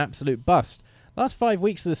looks like an absolute bust. Last 5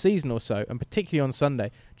 weeks of the season or so, and particularly on Sunday,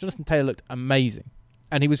 Jonathan Taylor looked amazing.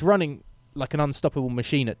 And he was running like an unstoppable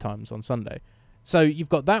machine at times on Sunday. So you've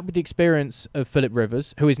got that with the experience of Phillip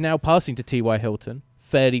Rivers, who is now passing to T.Y. Hilton,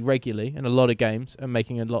 fairly regularly in a lot of games and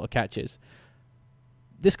making a lot of catches.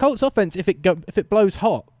 This Colts offense, if it blows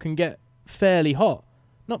hot, can get fairly hot.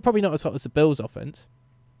 Probably not as hot as the Bills offense.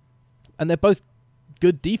 And they're both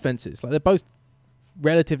good defenses. Like, they're both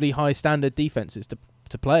relatively high standard defenses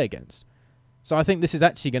to play against. So I think this is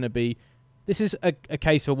actually going to be... This is a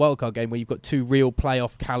case of a wildcard game where you've got two real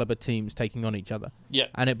playoff caliber teams taking on each other. Yeah.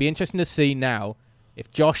 And it'd be interesting to see now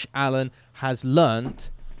if Josh Allen has learnt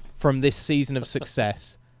from this season of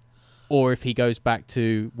success, or if he goes back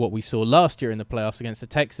to what we saw last year in the playoffs against the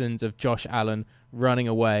Texans of Josh Allen running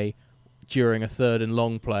away during a 3rd and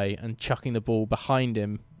long play and chucking the ball behind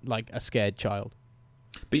him like a scared child.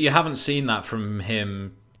 But you haven't seen that from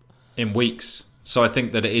him in weeks. So I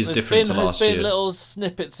think that it is different to last year. There's been little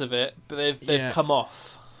snippets of it, but they've come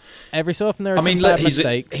off. Every so often there are some bad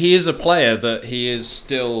mistakes. He is a player that he's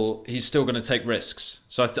still going to take risks.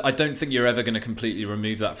 So I don't think you're ever going to completely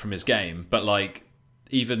remove that from his game. But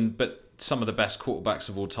some of the best quarterbacks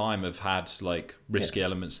of all time have had like risky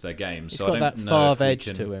elements to their game. He's so got I don't that know Favre edge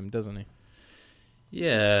to him, doesn't he?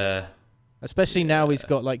 Yeah. Especially now he's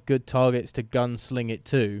got like good targets to gunsling it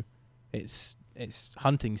to. It's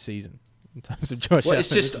hunting season in terms of Josh Allen. It's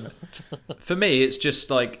just for me, it's just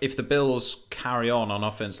like if the Bills carry on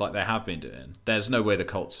offense like they have been doing, there's no way the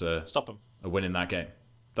Colts are winning that game.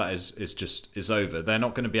 That is, it's over. They're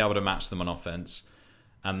not going to be able to match them on offense,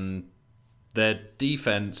 and their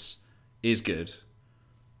defense is good,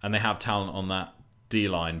 and they have talent on that D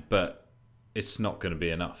line, but it's not going to be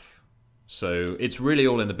enough. So it's really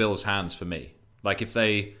all in the Bills' hands for me. Like if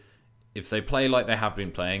they play like they have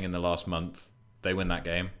been playing in the last month, they win that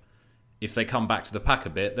game. If they come back to the pack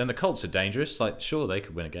a bit, then the Colts are dangerous. Like, sure, they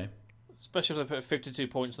could win a game. Especially if they put 52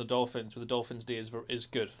 points on the Dolphins, where the Dolphins' D is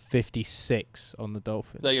good. 56 on the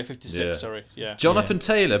Dolphins. There you go, 56, sorry. Yeah. Jonathan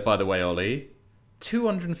Taylor, by the way, Ollie,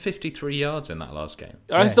 253 yards in that last game.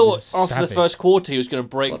 I thought after the first quarter he was going to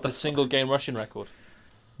break the single-game rushing record.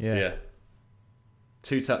 Yeah.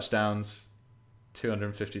 2 touchdowns,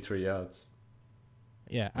 253 yards.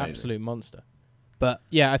 Yeah, amazing. Absolute monster. But,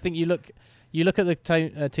 yeah, I think you look at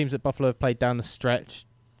the teams that Buffalo have played down the stretch.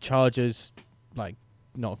 Chargers, like,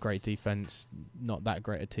 not a great defense, not that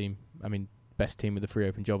great a team. I mean, best team with a free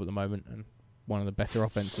open job at the moment and one of the better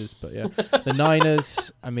offenses. But, yeah, the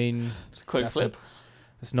Niners, I mean... It's a quick flip.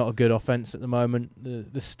 It's not a good offense at the moment.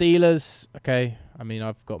 The Steelers, okay, I mean,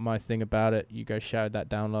 I've got my thing about it. You guys shouted that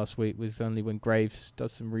down last week. Was only when Graves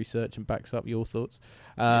does some research and backs up your thoughts.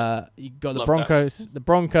 You got the Broncos. That. The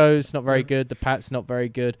Broncos, not very good. The Pats, not very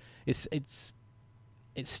good. It's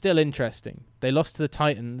still interesting. They lost to the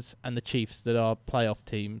Titans and the Chiefs that are playoff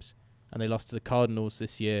teams, and they lost to the Cardinals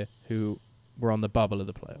this year, who were on the bubble of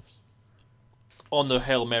the playoffs. On the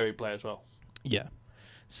Hail Mary play as well. Yeah.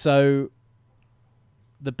 So...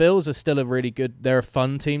 The Bills are still they're a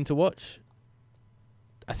fun team to watch.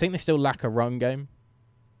 I think they still lack a run game,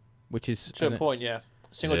 which is... To a point, yeah.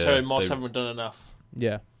 Singletary and Moss haven't done enough.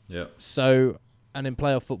 Yeah. So, and in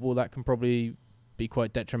playoff football, that can probably be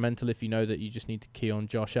quite detrimental if you know that you just need to key on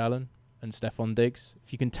Josh Allen and Stephon Diggs.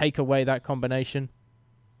 If you can take away that combination,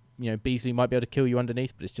 Beasley might be able to kill you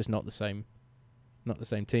underneath, but it's just not the same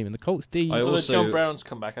team. And the Colts D... John Brown's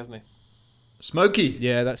come back, hasn't he? Smokey.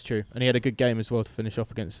 Yeah, that's true. And he had a good game as well to finish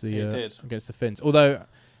off against the Finns. Although,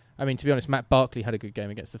 I mean, to be honest, Matt Barkley had a good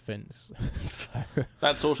game against the Finns. So.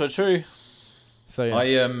 That's also true. So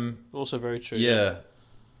yeah. Also very true. Yeah.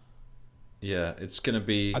 Yeah, it's going to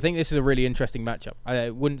be... I think this is a really interesting matchup.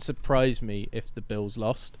 It wouldn't surprise me if the Bills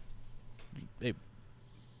lost.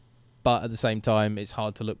 But at the same time, it's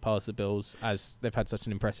hard to look past the Bills as they've had such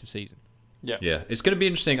an impressive season. Yeah, it's going to be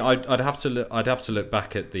interesting. I'd have to look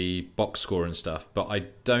back at the box score and stuff, but I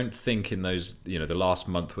don't think in those the last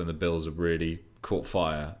month when the Bills have really caught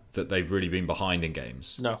fire that they've really been behind in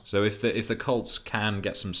games. No. So if the Colts can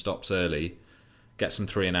get some stops early, get some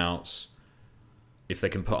 3 and outs, if they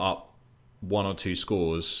can put up 1 or 2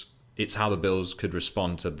 scores, it's how the Bills could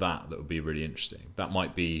respond to that would be really interesting. That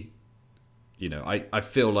might be, I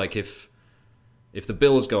feel like if the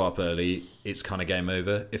Bills go up early, it's kind of game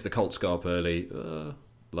over. If the Colts go up early,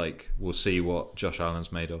 we'll see what Josh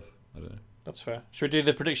Allen's made of. I don't know. That's fair. Should we do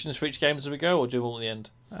the predictions for each game as we go, or do them all at the end?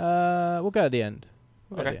 We'll go at the end.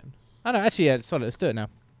 I know. Actually, yeah, solid. Let's do it now.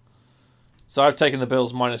 So I've taken the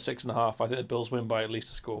Bills minus 6.5. I think the Bills win by at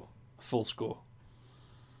least a full score.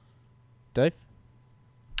 Dave?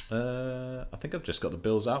 I think I've just got the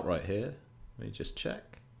Bills outright here. Let me just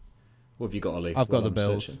check. What have you got, Ollie? I've got the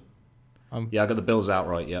Bills. Yeah, I got the Bills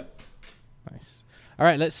outright, yep. Nice. All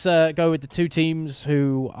right, let's go with the 2 teams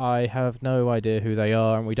who I have no idea who they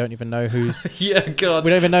are, and we don't even know who's... yeah, God. We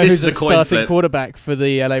don't even know who's the starting quarterback for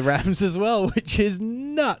the LA Rams as well, which is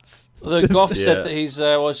nuts. Although Goff Yeah. said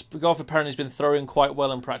that Goff apparently has been throwing quite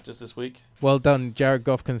well in practice this week. Well done. Jared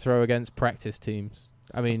Goff can throw against practice teams.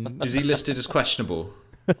 I mean, Is he listed as questionable?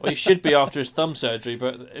 Well, he should be after his thumb surgery,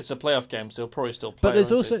 but it's a playoff game, so he'll probably still play. but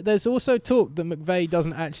there's also talk that McVay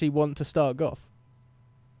doesn't actually want to start Goff.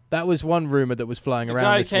 That was one rumor that was flying the around.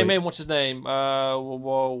 guy this came week. in. What's his name?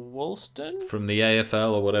 Woolston. From the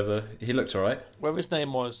AFL or whatever. He looked all right. Whatever his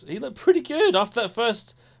name was, he looked pretty good after that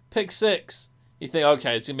first pick six. You think,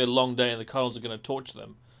 okay, it's gonna be a long day, and the Cardinals are gonna torch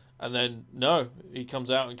them, and then no, he comes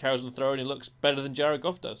out and carries on the throw, and he looks better than Jared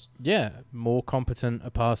Goff does. Yeah, more competent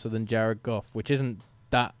a passer than Jared Goff, which isn't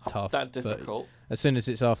that tough. That but difficult. As soon as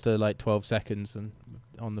it's after like 12 seconds and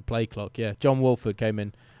on the play clock, yeah. John Wolford came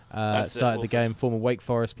in, started the game, former Wake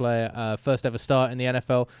Forest player, first ever start in the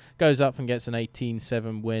NFL, goes up and gets an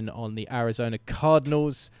 18-7 win on the Arizona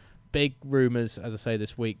Cardinals. Big rumours, as I say,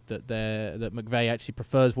 this week that McVay actually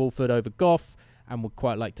prefers Wolford over Goff and would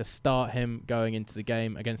quite like to start him going into the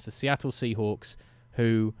game against the Seattle Seahawks,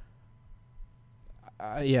 who,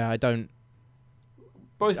 I don't.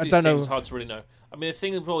 Both of these don't teams know. hard to really know. I mean, the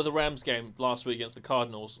thing about the Rams game last week against the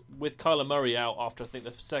Cardinals, with Kyler Murray out after I think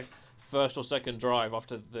the first or second drive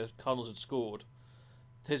after the Cardinals had scored,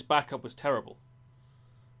 his backup was terrible.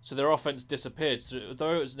 So their offense disappeared. So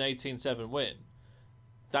though it was an 18-7 win,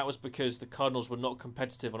 that was because the Cardinals were not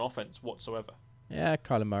competitive on offense whatsoever. Yeah,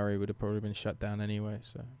 Kyler Murray would have probably been shut down anyway,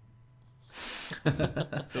 so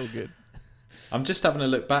it's all good. I'm just having a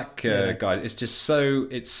look back, Yeah. guys. It's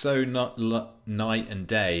so not night and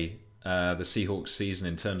day. The Seahawks season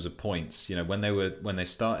in terms of points. You know, when they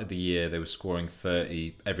started the year, they were scoring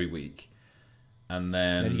 30 every week, and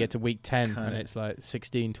then you get to week 10 kinda- and it's like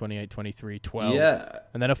 16, 28, 23, 12. yeah.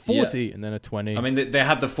 And then a 40 and then a 20. I mean, they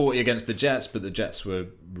had the 40 against the Jets, but the Jets were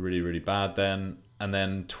really, really bad then. And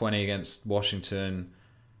then 20 against Washington,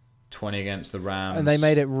 20 against the Rams. and they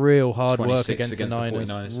made it real hard work 26 against the against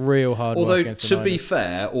the Niners. 49ers. Real hard Although, work against the to Niners. be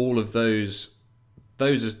fair, all of those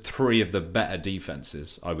are three of the better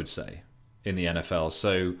defenses, I would say, in the NFL.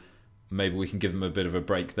 So maybe we can give them a bit of a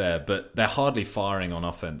break there. But they're hardly firing on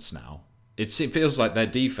offense now. It feels like their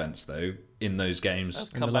defense, though, in those games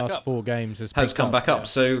That's in come the back last up. 4 games has come picked back up. yeah.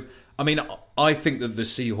 So, I mean, I think that the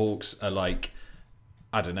Seahawks are like,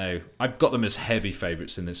 I don't know, I've got them as heavy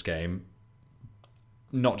favourites in this game.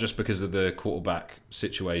 Not just because of the quarterback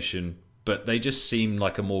situation, but they just seem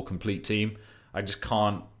like a more complete team. I just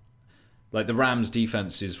can't... Like, the Rams'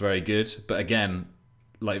 defense is very good, but again,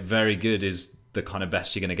 like, very good is the kind of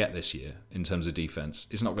best you're going to get this year in terms of defense.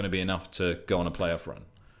 It's not going to be enough to go on a playoff run.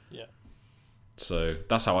 Yeah. So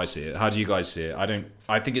that's how I see it. How do you guys see it?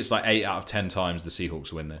 I think it's like 8 out of 10 times the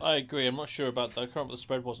Seahawks win this. I agree. I'm not sure about that. I can't remember what the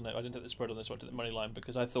spread wasn't it. I didn't take the spread on this one. I took the money line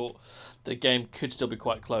because I thought the game could still be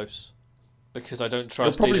quite close. Because I don't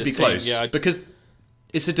trust It'll probably either be team. close Yeah, because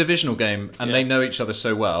it's a divisional game and Yeah. they know each other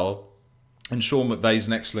so well. And Sean McVay's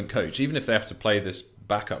an excellent coach. Even if they have to play this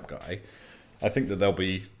backup guy, I think that they'll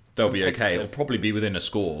be okay. Competitive. It'll probably be within a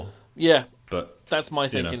score, yeah, but that's my know.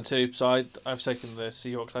 thinking too. So I've taken the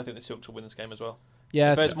Seahawks. I think the Seahawks will win this game as well. Yeah,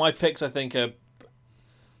 If there's my picks, I think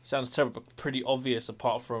sounds terrible, but pretty obvious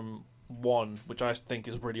apart from one, which I think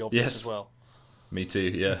is really obvious Yes. as well. me too.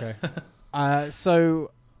 Yeah. Okay.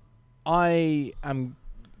 So I am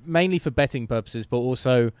mainly for betting purposes, but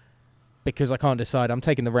also because I can't decide. I'm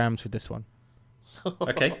taking the Rams with this one.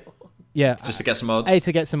 Okay. Yeah, Just to get some odds. A,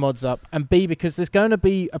 to get some odds up, and B, because there's going to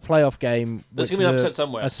be a playoff game. There's which going to be an is upset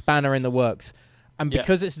somewhere. a spanner in the works. And Yeah.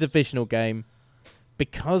 because it's a divisional game,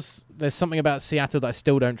 because there's something about Seattle that I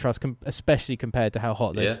still don't trust, especially compared to how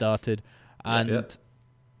hot they Yeah. started. And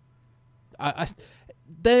Yeah.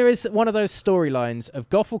 there is one of those storylines of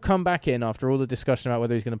Goff will come back in after all the discussion about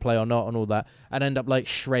whether he's going to play or not and all that, and end up like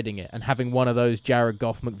shredding it and having one of those Jared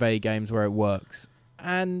Goff McVay games where it works.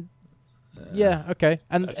 And yeah, okay.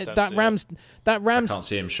 And I just don't that see Rams, I can't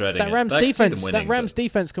see him shredding that it. Rams I can see them defense, winning, that Rams but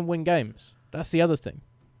defense can win games. That's the other thing.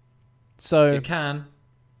 So it can,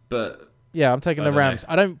 but yeah, I'm taking I the don't Rams.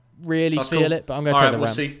 know. I don't really That's feel cool. it, but I'm going all to right,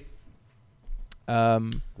 take the we'll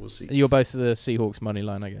Rams. see. We'll see. You're both the Seahawks money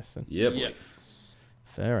line, I guess. Then. Yeah, boy. Yeah.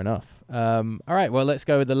 Fair enough. All right, well, let's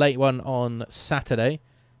go with the late one on Saturday.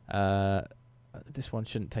 This one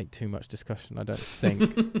shouldn't take too much discussion, I don't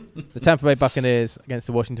think. The Tampa Bay Buccaneers against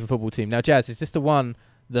the Washington football team. Now, Jazz, is this the one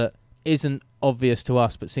that isn't obvious to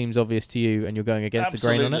us but seems obvious to you and you're going against the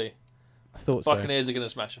grain on it? I thought Buccaneers are going to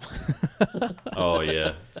smash them. Oh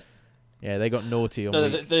yeah. so. Yeah, they got naughty on No,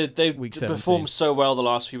 week. they week performed 17. so well the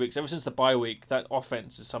last few weeks. Ever since the bye week, that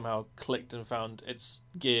offense has somehow clicked and found its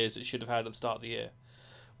gears it should have had at the start of the year,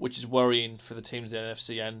 which is worrying for the teams in the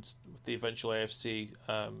NFC and the eventual AFC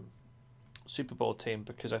Super Bowl team,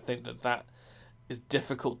 because I think that is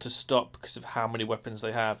difficult to stop because of how many weapons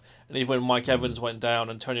they have. And even when Mike Evans went down,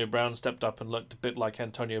 Antonio Brown stepped up and looked a bit like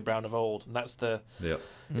Antonio Brown of old. And that's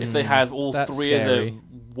if they have all three of them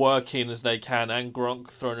working as they can, and Gronk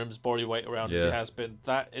throwing his body weight around as he has been,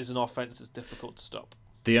 that is an offense that's difficult to stop.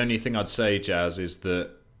 The only thing I'd say, Jazz, is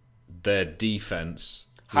that their defense,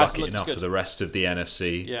 lucky enough for the rest of the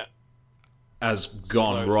NFC, has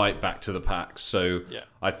gone right back to the pack. So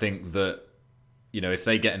I think that, if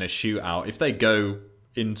they get in a shootout, if they go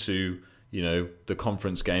into, the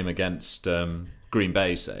conference game against Green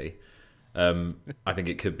Bay, say, I think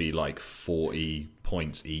it could be like 40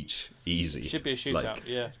 points each, easy. Should be a shootout,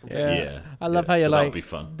 I love how you're so that'll be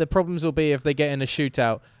fun. The problems will be if they get in a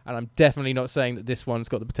shootout, and I'm definitely not saying that this one's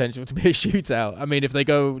got the potential to be a shootout. I mean, if they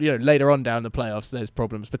go, later on down the playoffs, there's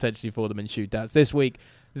problems potentially for them in shootouts. This week,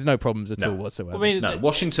 there's no problems at all whatsoever.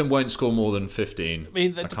 Washington won't score more than 15. I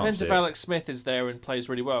mean, it depends if Alex Smith is there and plays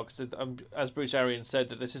really well. Because as Bruce Arians said,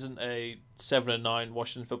 that this isn't a 7-9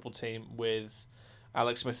 Washington football team with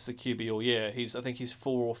Alex Smith as the QB all year. I think he's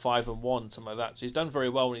 4 or 5-1, something like that. So he's done very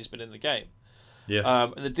well when he's been in the game.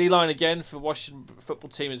 Yeah. And the D-line, again, for Washington football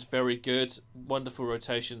team is very good. Wonderful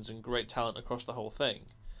rotations and great talent across the whole thing.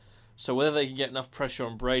 So whether they can get enough pressure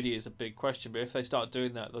on Brady is a big question. But if they start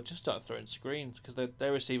doing that, they'll just start throwing screens because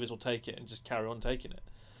their receivers will take it and just carry on taking it.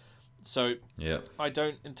 So I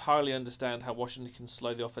don't entirely understand how Washington can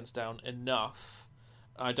slow the offense down enough.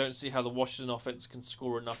 I don't see how the Washington offense can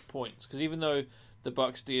score enough points. Because even though the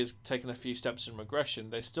Bucs D has taken a few steps in regression,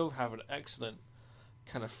 they still have an excellent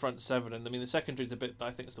kind of front seven. And I mean, the secondary is a bit, I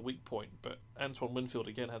think, it's the weak point. But Antoine Winfield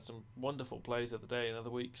again had some wonderful plays the other day, another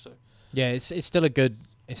week. So it's still a good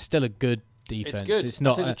defense. It's good. It's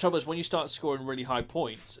not. I think the trouble is when you start scoring really high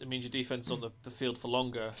points, it means your defense is on the field for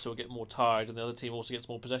longer, so it'll get more tired, and the other team also gets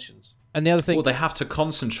more possessions. And the other thing, they have to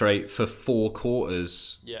concentrate for 4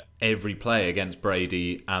 quarters every play against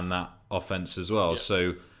Brady and that offense as well.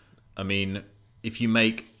 So, I mean, if you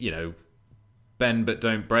make bend but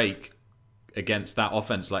don't break against that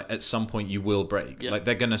offense, like at some point you will break. Like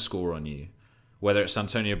they're gonna score on you, whether it's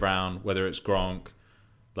Antonio Brown, whether it's Gronk,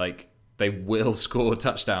 like. They will score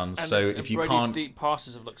touchdowns. And so if you Brady's can't, deep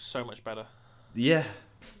passes have looked so much better. Yeah,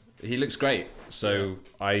 he looks great. So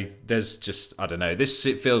there's just I don't know. It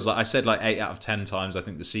feels like I said like 8 out of 10 times I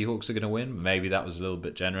think the Seahawks are going to win. Maybe that was a little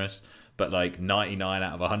bit generous, but like 99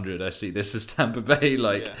 out of 100 I see this as Tampa Bay.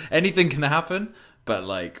 Like anything can happen, but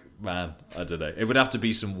like man, I don't know. It would have to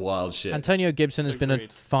be some wild shit. Antonio Gibson has been a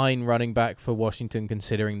fine running back for Washington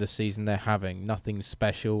considering the season they're having. Nothing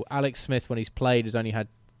special. Alex Smith, when he's played, has only had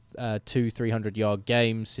 2 300-yard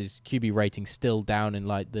games. His QB rating still down in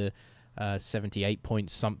like the 78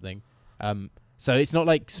 points something. So it's not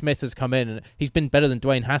like Smith has come in and he's been better than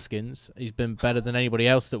Dwayne Haskins. He's been better than anybody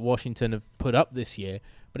else that Washington have put up this year.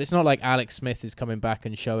 But it's not like Alex Smith is coming back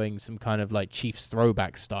and showing some kind of like Chiefs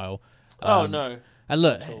throwback style. No. And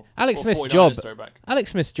look, Alex Smith's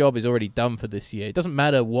job is already done for this year. It doesn't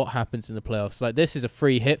matter what happens in the playoffs. Like this is a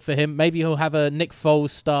free hit for him. Maybe he'll have a Nick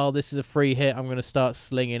Foles style. This is a free hit. I'm going to start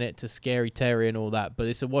slinging it to Scary Terry and all that. But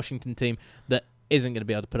it's a Washington team that isn't going to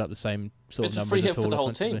be able to put up the same sort of numbers at all. It's a free hit for the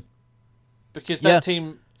whole team because that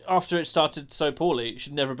team, after it started so poorly,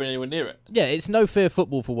 should never have been anywhere near it. Yeah, it's no fear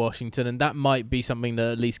football for Washington, and that might be something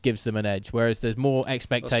that at least gives them an edge, whereas there's more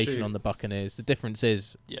expectation on the Buccaneers. The difference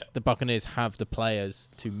is the Buccaneers have the players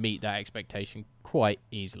to meet that expectation quite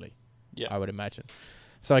easily, I would imagine.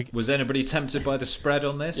 So, was anybody tempted by the spread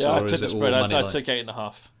on this? Yeah, or I took the spread. I took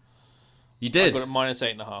 8.5. You did? I got it minus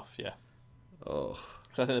 8.5, yeah. Oh.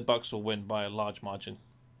 Because I think the Bucs will win by a large margin.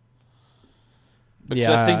 Because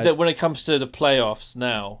I think that when it comes to the playoffs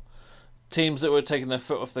now, teams that were taking their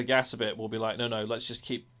foot off the gas a bit will be like, no, let's just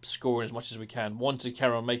keep scoring as much as we can. 1, to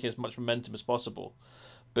carry on making as much momentum as possible.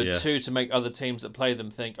 But 2, to make other teams that play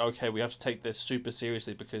them think, okay, we have to take this super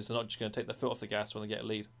seriously because they're not just going to take their foot off the gas when they get a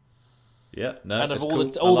lead. Yeah, no, and of all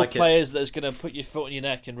the players that's going to put your foot on your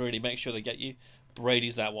neck and really make sure they get you,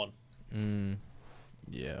 Brady's that one.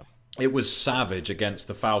 Yeah. It was savage against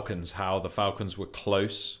the Falcons how the Falcons were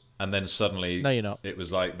close. And then suddenly, no, you're not. It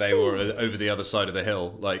was like they were over the other side of the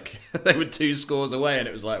hill. Like they were 2 scores away, and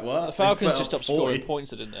it was like, what? The Falcons just stopped scoring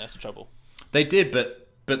points, didn't they? That's the trouble. They did, but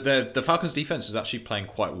the Falcons' defense was actually playing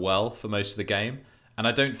quite well for most of the game, and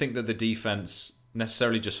I don't think that the defense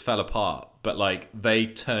necessarily just fell apart, but like they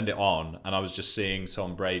turned it on, and I was just seeing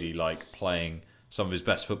Tom Brady like playing some of his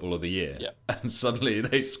best football of the year, and suddenly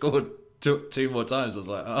they scored 2 more times. I was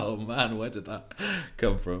like, oh man, where did that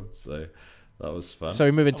come from? So. That was fun. So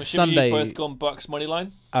we move into Sunday. You've both gone Bucks money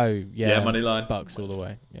line? Oh, yeah. Yeah, money line. Bucks all the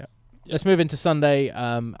way. Yeah. Let's move into Sunday.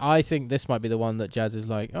 I think this might be the one that Jazz is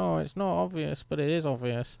like, oh, it's not obvious, but it is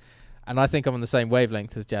obvious. And I think I'm on the same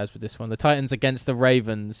wavelength as Jazz with this one. The Titans against the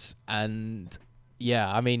Ravens, and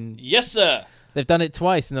yeah, I mean... Yes, sir! They've done it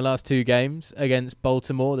twice in the last 2 games against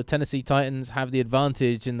Baltimore. The Tennessee Titans have the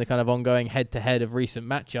advantage in the kind of ongoing head-to-head of recent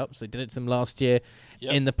matchups. They did it to them last year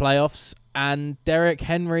in the playoffs. And Derrick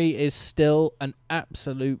Henry is still an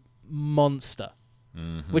absolute monster,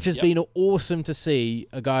 which has been awesome to see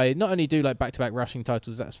a guy not only do like back-to-back rushing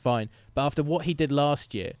titles, that's fine, but after what he did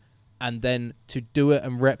last year, and then to do it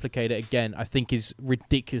and replicate it again, I think is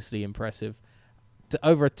ridiculously impressive.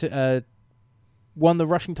 Won the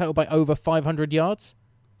rushing title by over 500 yards.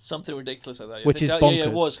 Something ridiculous like that. Which is bonkers. Yeah,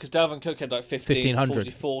 it was, because Dalvin Cook had like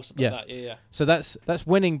 1544, something like that. Yeah. So that's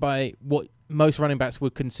winning by what most running backs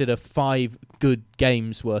would consider 5 good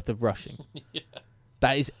games worth of rushing. Yeah.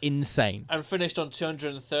 That is insane. And finished on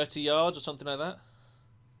 230 yards or something like that.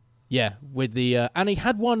 Yeah, with the and he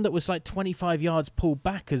had one that was like 25 yards pulled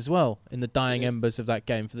back as well in the dying embers of that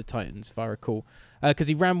game for the Titans, if I recall, because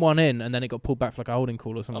he ran one in and then it got pulled back for like a holding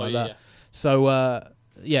call or something like that. Yeah. So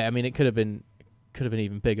yeah, I mean it could have been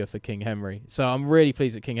even bigger for King Henry. So I'm really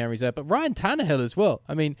pleased that King Henry's there, but Ryan Tannehill as well.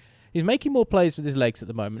 I mean, he's making more plays with his legs at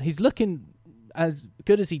the moment. He's looking as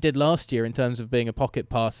good as he did last year in terms of being a pocket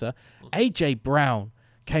passer. AJ Brown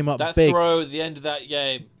came up that big. That throw at the end of that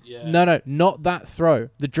game. Yeah. No, not that throw.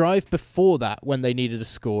 The drive before that when they needed a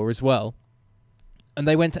score as well. And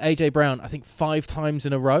they went to AJ Brown, I think 5 times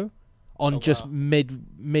in a row on just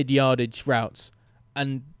mid-yardage routes.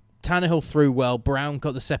 And Tannehill threw well. Brown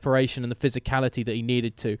got the separation and the physicality that he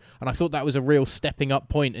needed to. And I thought that was a real stepping up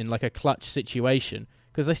point in like a clutch situation,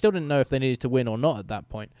 because they still didn't know if they needed to win or not at that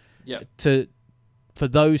point. Yeah. For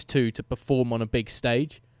those two to perform on a big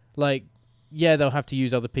stage, like, yeah, they'll have to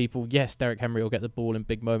use other people. Yes, Derrick Henry will get the ball in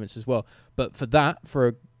big moments as well. But for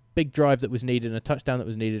a big drive that was needed and a touchdown that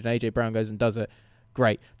was needed, and AJ Brown goes and does it,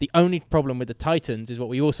 great. The only problem with the Titans is what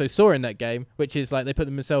we also saw in that game, which is like they put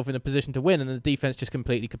themselves in a position to win and the defense just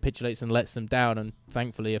completely capitulates and lets them down. And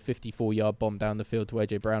thankfully, a 54-yard bomb down the field to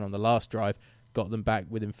AJ Brown on the last drive got them back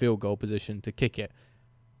within field goal position to kick it.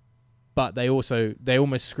 But they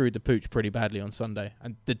almost screwed the pooch pretty badly on Sunday.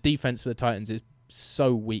 And the defense for the Titans is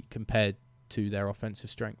so weak compared to their offensive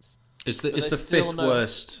strengths. It's the 5th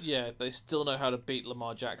worst. Yeah, they still know how to beat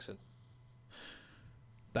Lamar Jackson.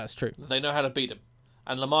 That's true. They know how to beat him.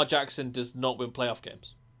 And Lamar Jackson does not win playoff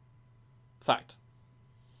games. Fact.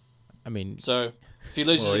 I mean... So, if he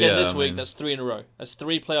loses again this week, that's 3 in a row. That's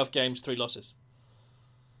 3 playoff games, 3 losses.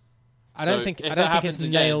 I don't think it's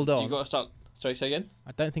nailed on. You've got to start... Sorry, say again?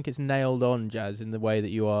 I don't think it's nailed on, Jazz, in the way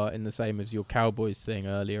that you are in the same as your Cowboys thing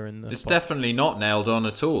earlier in the... It's definitely not nailed on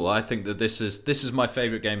at all. I think that this is my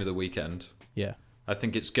favourite game of the weekend. Yeah. I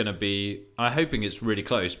think it's going to be... I'm hoping it's really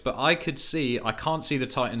close, but I can't see the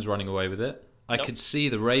Titans running away with it. I could see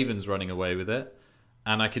the Ravens running away with it,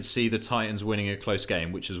 and I could see the Titans winning a close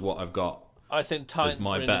game, which is what I've got. I think Titans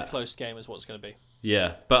winning a close game is what it's going to be.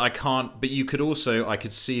 Yeah, but I can't... But you could also... I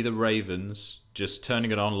could see the Ravens just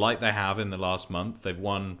turning it on like they have in the last month. They've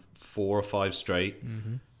won 4 or 5 straight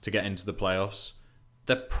to get into the playoffs.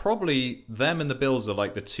 They're probably... Them and the Bills are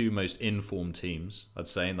like the 2 most informed teams, I'd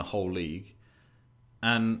say, in the whole league.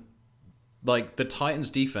 And like the Titans'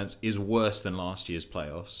 defense is worse than last year's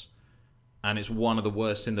playoffs. And it's one of the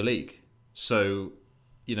worst in the league. So,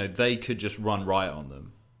 they could just run riot on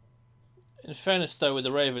them. In fairness, though, with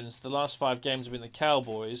the Ravens, the last 5 games have been the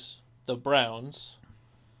Cowboys, the Browns,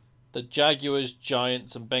 the Jaguars,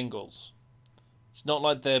 Giants, and Bengals. It's not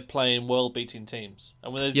like they're playing world-beating teams.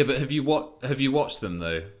 And when yeah, but have you watched them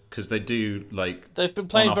though? Because they do they've been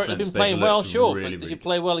playing. They've been playing well, sure. Really, but if you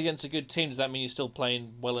play well against a good team, does that mean you're still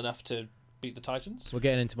playing well enough to beat the Titans? We're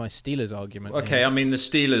getting into my Steelers argument. Okay, here. I mean the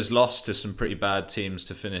Steelers lost to some pretty bad teams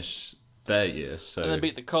to finish their year, so and they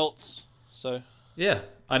beat the Colts. So yeah.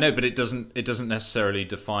 I know, but it doesn't necessarily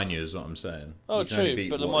define you, is what I'm saying. Oh, true,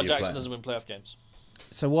 but Lamar Jackson doesn't win playoff games.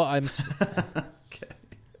 So what I'm... Okay.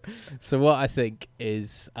 So what I think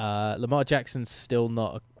is Lamar Jackson's still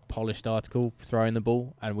not a polished article throwing the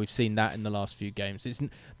ball, and we've seen that in the last few games. It's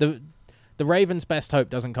the Ravens' best hope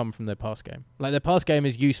doesn't come from their pass game. Like, their pass game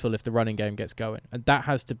is useful if the running game gets going, and that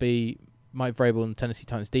has to be... Mike Vrabel and Tennessee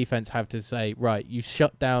Titans defense have to say, right, you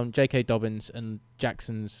shut down J.K. Dobbins and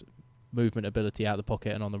Jackson's movement ability out of the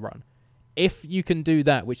pocket and on the run. If you can do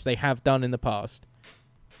that, which they have done in the past,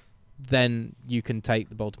 then you can take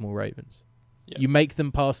the Baltimore Ravens. Yep. You make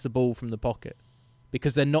them pass the ball from the pocket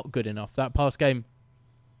because they're not good enough. That pass game,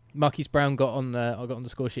 Marquise Brown got on the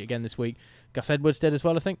score sheet again this week. Gus Edwards did as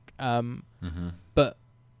well, I think. But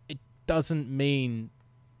it doesn't mean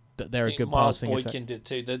that they're a good passing attack. Boykin did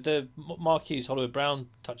too. The Marquise Hollywood Brown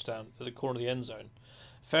touchdown at the corner of the end zone.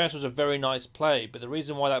 Fairness was a very nice play, but the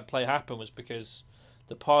reason why that play happened was because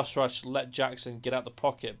the pass rush let Jackson get out the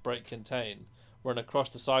pocket, break contain, run across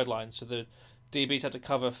the sideline, so the DBs had to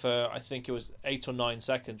cover for, I think it was 8 or 9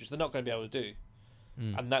 seconds, which they're not going to be able to do.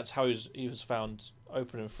 And that's how he was found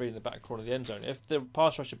open and free in the back corner of the end zone. If the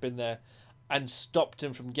pass rush had been there and stopped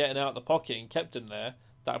him from getting out of the pocket and kept him there,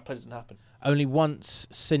 that play doesn't happen. Only once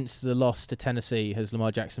since the loss to Tennessee has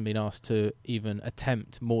Lamar Jackson been asked to even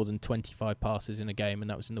attempt more than 25 passes in a game, and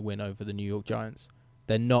that was in the win over the New York Giants.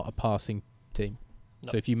 They're not a passing team.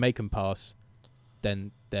 No. So if you make them pass, then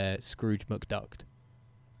they're Scrooge McDucked.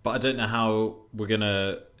 But I don't know how we're going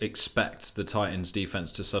to expect the Titans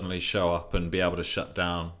defense to suddenly show up and be able to shut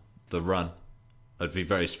down the run. I'd be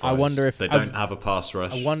very surprised. I wonder if they don't have a pass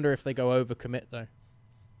rush. I wonder if they go overcommit, though.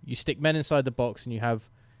 You stick men inside the box and you have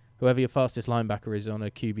whoever your fastest linebacker is on a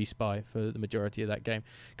QB spy for the majority of that game.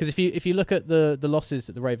 Because if you look at the losses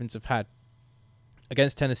that the Ravens have had,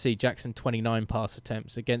 against Tennessee, Jackson 29 pass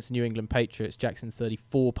attempts. Against New England Patriots, Jackson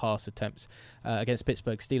 34 pass attempts. Against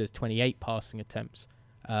Pittsburgh Steelers, 28 passing attempts.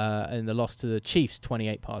 And the loss to the Chiefs,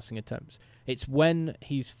 28 passing attempts. It's when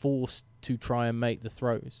he's forced to try and make the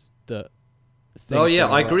throws that... Oh yeah,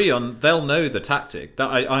 I agree on. They'll know the tactic. That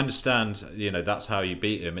I understand. That's how you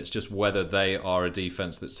beat him. It's just whether they are a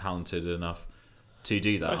defense that's talented enough to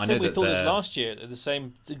do that. I think we thought this last year.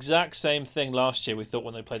 The exact same thing last year. We thought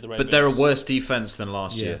when they played the Ravens. But they're a worse defense than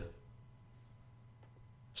last year,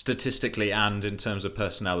 statistically and in terms of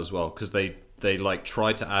personnel as well, because they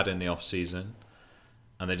tried to add in the off season,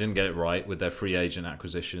 and they didn't get it right with their free agent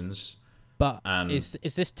acquisitions. But is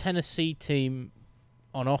this Tennessee team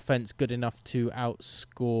on offense good enough to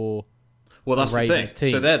outscore? Well, that's the thing.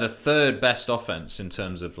 Team? So they're the third best offense in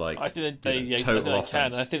terms of I think they total offense.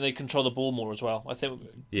 can. I think they control the ball more as well. I think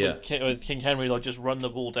with King Henry, they'll just run the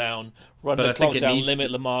ball down, the clock down,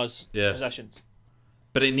 limit Lamar's possessions.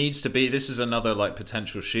 But it needs to be. This is another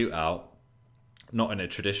potential shootout, not in a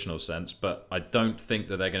traditional sense. But I don't think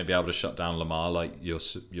that they're going to be able to shut down Lamar like you're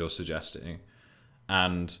suggesting,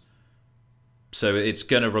 and so it's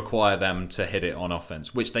going to require them to hit it on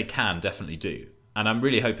offense, which they can definitely do. And I'm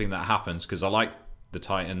really hoping that happens because I like the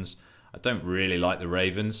Titans. I don't really like the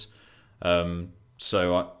Ravens.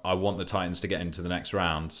 So I want the Titans to get into the next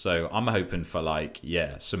round. So I'm hoping for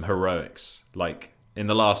some heroics. In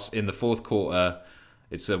the fourth quarter,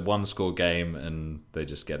 it's a one-score game and they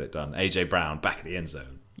just get it done. AJ Brown back at the end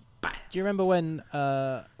zone. Bang. Do you remember when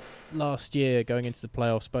last year going into the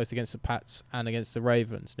playoffs, both against the Pats and against the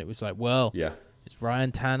Ravens, and it was is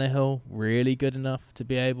Ryan Tannehill really good enough to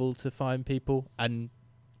be able to find people? And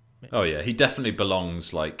oh yeah, he definitely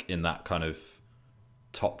belongs in that kind of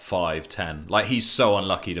top 5, 10. He's so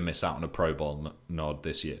unlucky to miss out on a Pro Bowl nod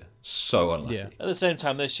this year. So unlucky. Yeah. At the same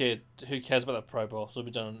time, this year, who cares about the Pro Bowl? It'll be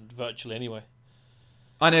done virtually anyway.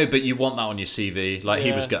 I know, but you want that on your CV.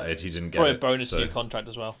 He was gutted, he didn't get probably it. Probably a bonus to your contract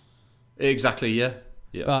as well. Exactly, yeah.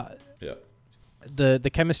 But the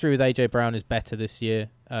chemistry with AJ Brown is better this year.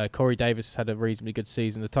 Corey Davis has had a reasonably good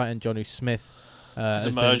season. The tight end Jonnu Smith has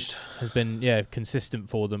been consistent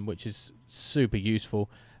for them, which is super useful.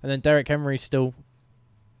 And then Derrick Henry still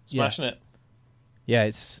smashing it. Yeah,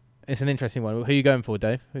 it's an interesting one. Who are you going for,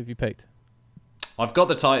 Dave? Who have you picked? I've got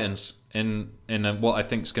the Titans in what I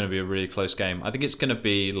think is going to be a really close game. I think it's going to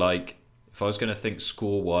be if I was going to think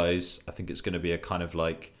score wise, I think it's going to be a kind of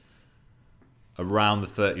around the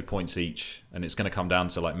 30 points each, and it's going to come down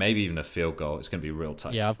to maybe even a field goal. It's going to be real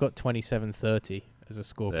tight. Yeah, I've got 27-30 as a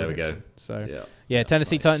score there prediction. We go. So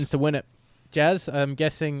Tennessee nice. Titans to win it. Jazz, I'm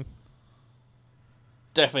guessing.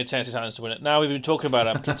 Definitely Tennessee Titans to win it. Now we've been talking about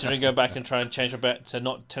it, I'm considering going back and trying to change my bet to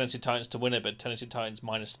not Tennessee Titans to win it, but Tennessee Titans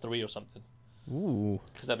 -3 or something. Ooh.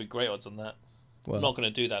 Because that'd be great odds on that. Well, I'm not going to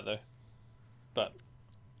do that though. But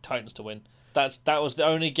Titans to win. That was the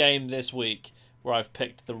only game this week where I've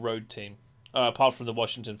picked the road team. Apart from the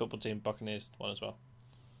Washington football team, Buccaneers one as well.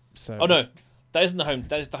 So no, that isn't the home.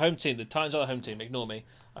 That is the home team. The Titans are the home team. Ignore me.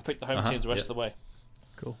 I picked the home teams the rest of the way.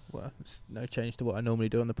 Cool. Well, it's no change to what I normally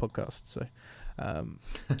do on the podcast. So I'll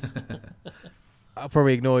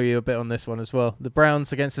probably ignore you a bit on this one as well. The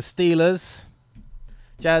Browns against the Steelers.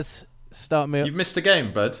 Jazz, start me up. You've missed a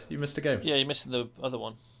game, bud. You missed a game. Yeah, you missed the other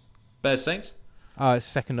one. Bears Saints? It's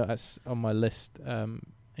second. That's on my list.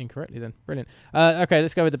 Incorrectly then. Brilliant. Okay,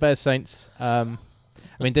 let's go with the Bears Saints.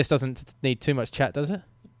 This doesn't need too much chat, does it?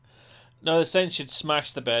 No, the Saints should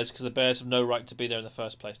smash the Bears because the Bears have no right to be there in the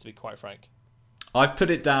first place, to be quite frank. I've put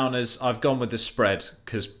it down as I've gone with the spread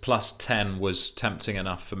because +10 was tempting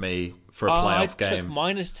enough for me for a playoff game.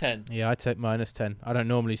 I took -10. Yeah, I took -10. I don't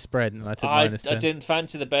normally spread, and I took -10. I didn't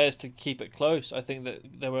fancy the Bears to keep it close. I think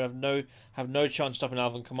that they would have no chance stopping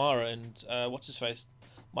Alvin Kamara and what's his face,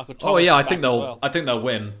 Michael Thomas. Oh yeah, I think they'll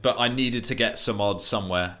win, but I needed to get some odds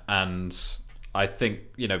somewhere, and I think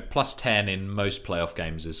plus 10 in most playoff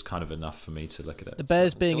games is kind of enough for me to look at it. The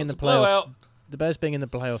Bears being in the playoffs. The Bears being in the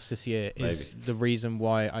playoffs this year is the reason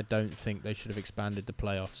why I don't think they should have expanded the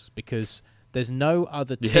playoffs, because there's no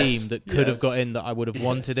other team that could have got in that I would have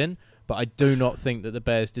wanted in, but I do not think that the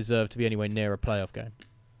Bears deserve to be anywhere near a playoff game.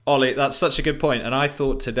 Ollie, that's such a good point. And I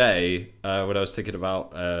thought today, when I was thinking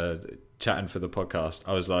about chatting for the podcast,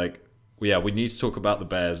 I was like, we need to talk about the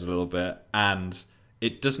Bears a little bit. And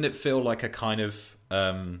doesn't it feel like a kind of,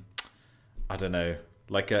 I don't know,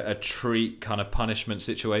 like a treat kind of punishment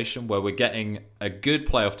situation where we're getting a good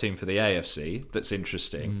playoff team for the AFC that's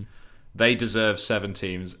interesting. They deserve 7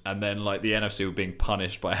 teams, and then like the NFC were being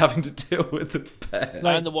punished by having to deal with the Bears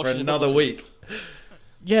for another week.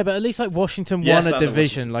 Yeah, but at least like Washington won a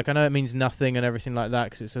division. Like I know it means nothing and everything like that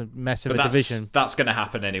because it's a mess of a division. That's going to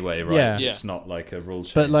happen anyway, right? Yeah. It's not like a rule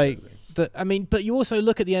change. But like, but you also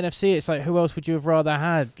look at the NFC. It's like, who else would you have rather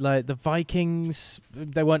had? Like the Vikings,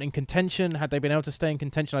 they weren't in contention. Had they been able to stay in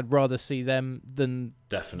contention, I'd rather see them than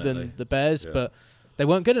the Bears. Yeah. But they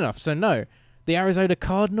weren't good enough. So no, the Arizona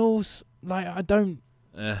Cardinals, like I don't.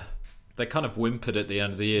 They kind of whimpered at the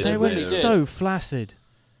end of the year. They went so flaccid.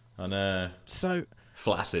 I know. So.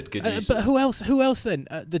 Flaccid, good use. But who else then?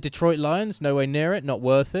 The Detroit Lions, nowhere near it, not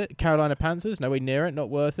worth it. Carolina Panthers, nowhere near it, not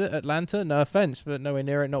worth it. Atlanta, no offense, but nowhere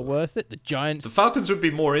near it, not worth it. The Giants. The Falcons would be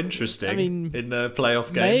more interesting in a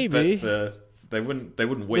playoff game, maybe. But they wouldn't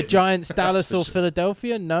win. The Giants, Dallas or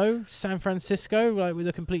Philadelphia, no. San Francisco, like with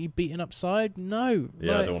a completely beaten up side, no.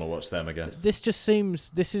 Yeah, I don't want to watch them again. This just seems,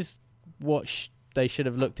 this is what they should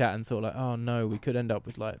have looked at and thought like, oh no, we could end up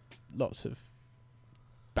with like lots of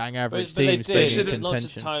bang average teams being in contention.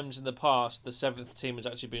 Lots of times in the past, the 7th team has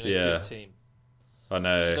actually been a good team. I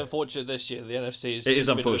know. It's unfortunate this year. The NFC is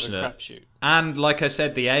unfortunate. A bit of a crapshoot. And like I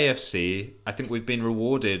said, the AFC, I think we've been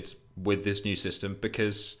rewarded with this new system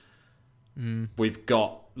because we've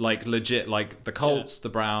got like legit like the Colts, the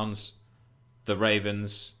Browns, the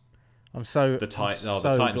Ravens. The Titans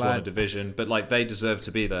won a division, but like they deserve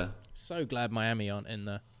to be there. So glad Miami aren't in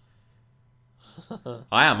there.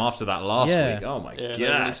 I am after that last week. Oh my god! They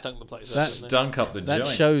really stunk the place. That stunk up the joint. That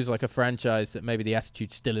shows like a franchise that maybe the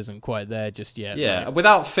attitude still isn't quite there just yet. Yeah,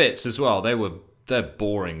 without Fitz as well, they're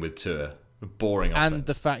boring with Tua. Boring offense. And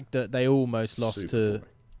the fact that they almost lost to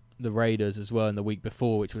the Raiders as well in the week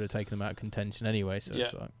before, which would have taken them out of contention anyway. So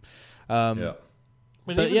it's like, I mean,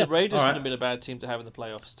 even the Raiders wouldn't have been a bad team to have in the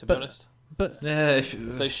playoffs, to be honest. But if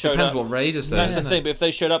they showed depends up, what Raiders though. That's the thing. But if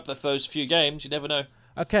they showed up for those few games, you never know.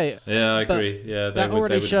 Okay. Yeah, I agree. Yeah, that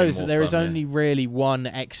already shows that there is only really one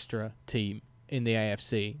extra team in the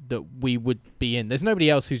AFC that we would be in. There's nobody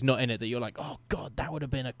else who's not in it that you're like, oh god, that would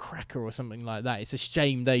have been a cracker or something like that. It's a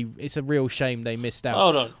shame it's a real shame they missed out.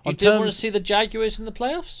 Hold on, you didn't want to see the Jaguars in the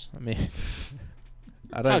playoffs? I mean,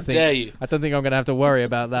 how dare you? I don't think I'm going to have to worry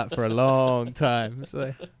about that for a long time.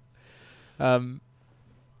 So,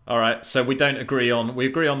 all right. So we agree on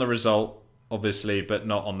the result. Obviously, but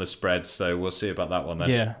not on the spread, so we'll see about that one then.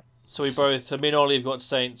 Yeah. So we both, Ollie, have got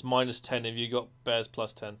Saints -10. Have you got Bears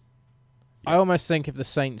 +10? I almost think if the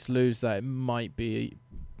Saints lose that, it might be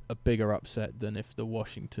a bigger upset than if the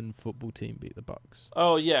Washington football team beat the Bucks.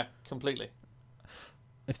 Oh yeah, completely.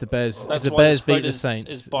 If the Bears, beat the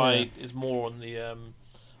Saints, is more on the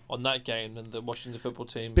on that game than the Washington football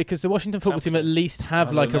team. Because the Washington football team at least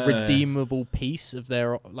have like a redeemable piece of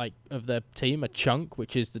their team, a chunk,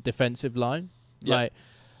 which is the defensive line. Yep. Like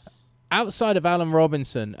outside of Allen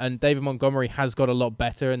Robinson, and David Montgomery has got a lot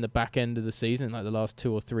better in the back end of the season, like the last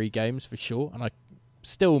 2 or 3 games for sure. And I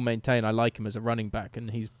still maintain I like him as a running back,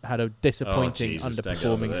 and he's had a disappointing,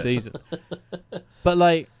 underperforming season. But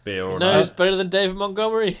like, he's better than David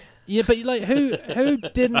Montgomery. Yeah, but like,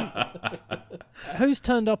 who's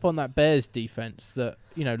turned up on that Bears defense that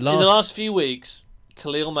in the last few weeks?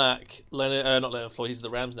 Khalil Mack, not Leonard Floyd, he's at the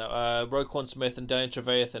Rams now. Roquan Smith and Danny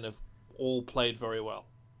Trevathan have all played very well.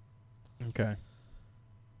 Okay.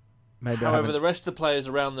 However, the rest of the players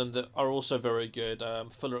around them that are also very good.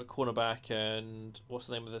 Fuller at cornerback, and what's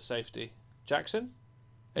the name of the safety? Jackson?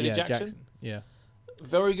 Eddie Jackson? Yeah.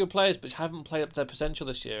 Very good players, but haven't played up to their potential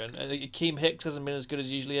this year. And Akeem Hicks hasn't been as good as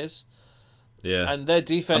he usually is. Yeah. And their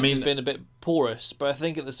defense has been a bit porous, but I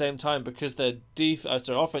think at the same time, because their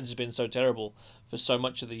offense has been so terrible for so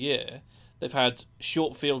much of the year, they've had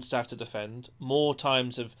short fields to have to defend, more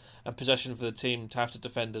times and possession for the team to have to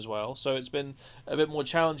defend as well. So it's been a bit more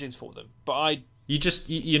challenging for them. But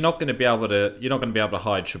you're not going to be able to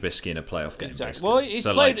hide Trubisky in a playoff game. Exactly. Well, he's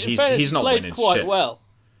played quite well.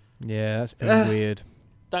 Yeah, that's been weird.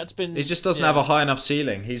 That's been. He just doesn't have a high enough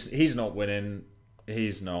ceiling. He's not winning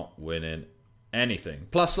He's not winning anything.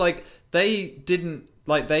 Plus, like,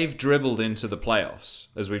 they've dribbled into the playoffs,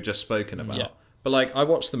 as we've just spoken about. Yeah. But, like, I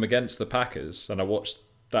watched them against the Packers, and I watched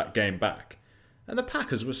that game back. And the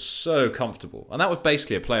Packers were so comfortable. And that was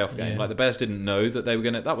basically a playoff game. Yeah. Like, the Bears didn't know that they were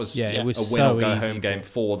going to... That was it was a so win-or-go-home easy game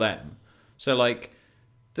for them. So, like,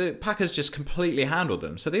 the Packers just completely handled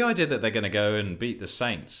them. So the idea that they're going to go and beat the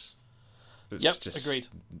Saints... Just, agreed.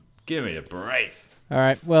 Give me a break. All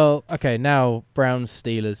right. Well, okay. Now Browns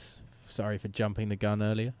Steelers. Sorry for jumping the gun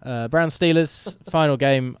earlier. Browns Steelers final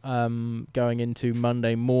game going into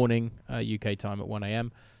Monday morning UK time at 1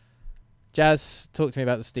 a.m. Jazz, talk to me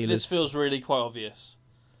about the Steelers. This feels really quite obvious.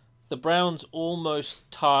 The Browns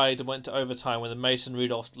almost tied and went to overtime with a Mason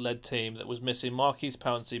Rudolph-led team that was missing Marquise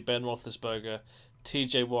Pouncey, Ben Roethlisberger,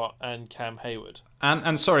 T.J. Watt, and Cam Hayward.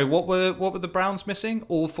 And sorry, what were the Browns missing?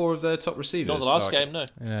 All four of their top receivers. Not the last game, no.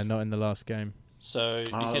 Yeah, not in the last game. So you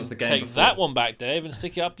that was can the game take before. that one back, Dave, and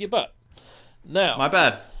stick it up your butt. Now, My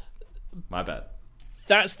bad.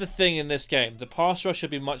 that's the thing in this game. The pass rush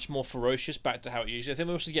should be much more ferocious, back to how it usually. I think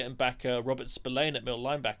we're also getting back Robert Spillane at middle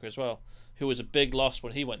linebacker as well, who was a big loss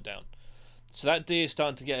when he went down. So that D is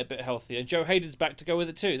starting to get a bit healthier. And Joe Hayden's back to go with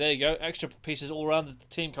it too. There you go. Extra pieces all around the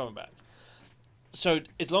team coming back. So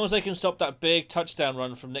as long as they can stop that big touchdown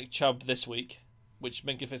run from Nick Chubb this week, which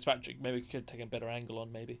Minkah Fitzpatrick maybe could take a better angle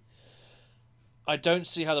on, maybe. I don't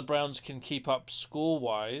see how the Browns can keep up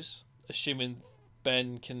score-wise, assuming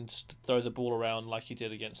Ben can throw the ball around like he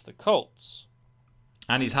did against the Colts.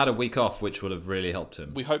 And he's had a week off, which would have really helped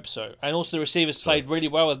him. We hope so. And also the receivers played really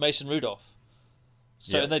well with Mason Rudolph.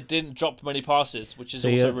 So and they didn't drop many passes, which is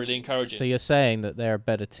also really encouraging. So you're saying that they're a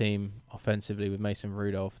better team offensively with Mason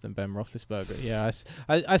Rudolph than Ben Roethlisberger. Yeah,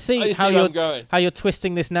 I see how you're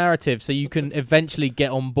twisting this narrative so you can eventually get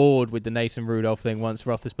on board with the Mason Rudolph thing once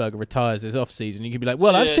Roethlisberger retires this offseason. You can be like,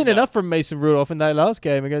 well, I've seen enough from Mason Rudolph in that last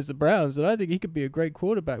game against the Browns, and I think he could be a great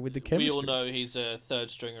quarterback with the chemistry. We all know he's a third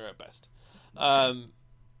stringer at best.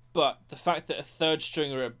 But the fact that a third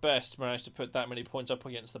stringer at best managed to put that many points up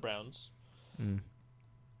against the Browns...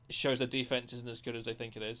 shows their defense isn't as good as they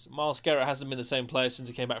think it is. Myles Garrett hasn't been the same player since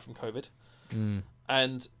he came back from COVID.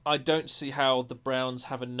 And I don't see how the Browns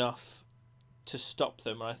have enough to stop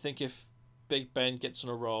them. And I think if Big Ben gets on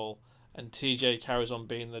a roll and TJ carries on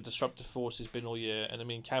being the disruptive force he's been all year, and I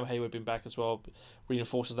mean Cam Hayward been back as well,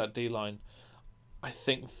 reinforces that D-line, I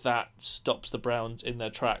think that stops the Browns in their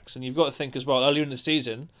tracks. And you've got to think as well, earlier in the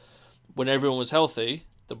season, when everyone was healthy,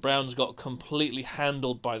 the Browns got completely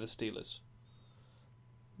handled by the Steelers.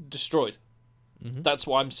 Destroyed. That's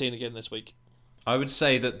what I'm seeing again this week. I would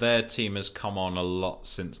say that their team has come on a lot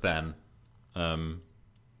since then.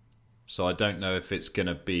 So I don't know if it's going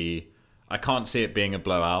to be... I can't see it being a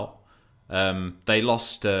blowout. They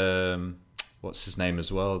lost... what's his name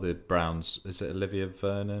as well? The Browns. Is it Olivia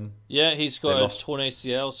Vernon? Yeah, he's got a torn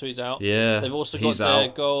ACL, so he's out. Yeah, they've also got their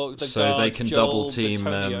guard, so they can double team.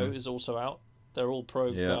 Antonio is also out. They're all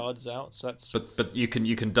pro guards out, so that's. But you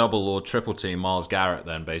can double or triple team Myles Garrett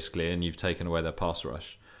then basically, and you've taken away their pass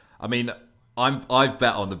rush. I mean, I've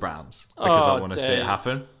bet on the Browns because I want to see it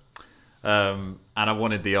happen, and I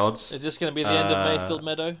wanted the odds. Is this going to be the end of Mayfield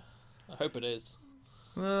Meadow? I hope it is.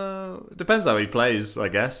 It depends how he plays, I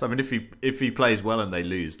guess. I mean, if he plays well and they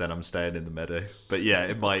lose, then I'm staying in the Meadow. But yeah,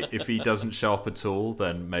 it might. If he doesn't show up at all,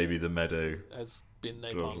 then maybe the Meadow has been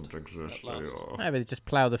napalmed at last. Maybe they just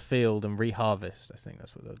plough the field and reharvest. I think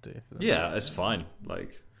that's what they'll do. Yeah, it's fine.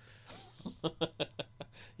 Like,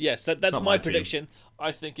 yes, that's my prediction.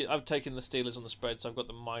 I think I've taken the Steelers on the spread, so I've got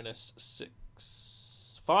the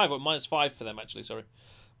 -5 or -5 for them. Actually, sorry,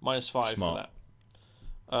 -5 for that.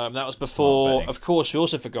 That was before, of course, we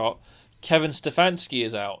also forgot Kevin Stefanski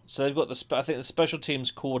is out. So they've got I think the special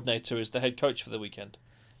teams coordinator is the head coach for the weekend.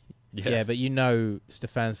 Yeah, but you know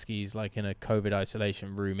Stefanski's like in a COVID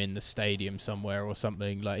isolation room in the stadium somewhere or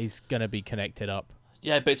something. Like he's going to be connected up.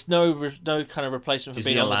 Yeah, but it's no kind of replacement for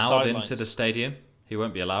being on the sidelines. Is he allowed into the stadium? He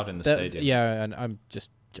won't be allowed in the stadium. Yeah, and I'm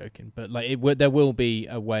just joking. But like there will be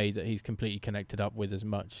a way that he's completely connected up with as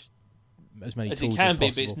many as tools he can as be, possible.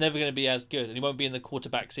 but it's never going to be as good, and he won't be in the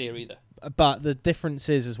quarterback's ear either. But the difference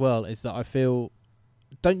is as well is that I feel,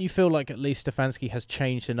 don't you feel like at least Stefanski has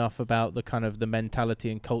changed enough about the kind of the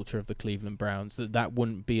mentality and culture of the Cleveland Browns that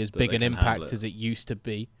wouldn't be as big an impact as it used to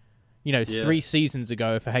be? You know, 3 seasons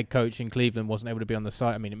ago, if a head coach in Cleveland wasn't able to be on the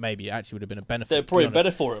site, I mean, it actually would have been a benefit. They're probably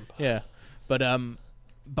better for him. Yeah, but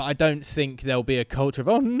I don't think there'll be a culture of,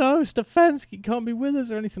 oh no, Stefanski can't be with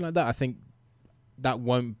us or anything like that. I think that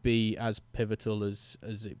won't be as pivotal as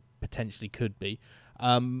it potentially could be.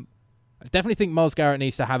 I definitely think Myles Garrett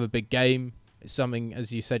needs to have a big game. It's something,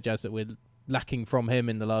 as you said, Jazz, that we're lacking from him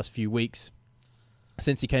in the last few weeks.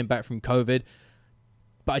 since he came back from COVID.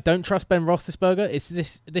 But I don't trust Ben Roethlisberger.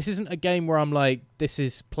 This isn't a game where I'm like, this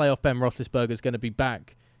is playoff Ben Roethlisberger's going to be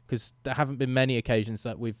back, because there haven't been many occasions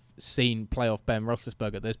that we've seen playoff Ben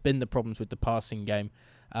Roethlisberger. There's been the problems with the passing game.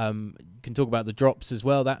 You can talk about the drops as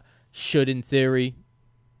well. That should, in theory,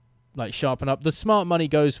 like sharpen up. The smart money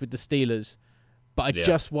goes with the Steelers, but I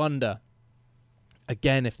just wonder,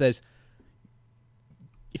 again, if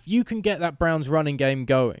you can get that Browns running game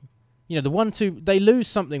going. You know, the 1-2, they lose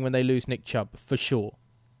something when they lose Nick Chubb, for sure,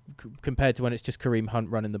 compared to when it's just Kareem Hunt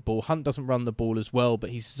running the ball. Hunt doesn't run the ball as well, but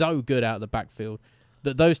he's so good out of the backfield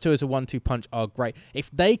that those two as a 1-2 punch are great. If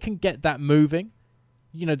they can get that moving,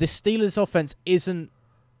 you know, this Steelers offense isn't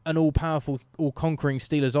an all-powerful, all-conquering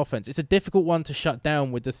Steelers offense. It's a difficult one to shut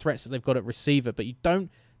down with the threats that they've got at receiver, but you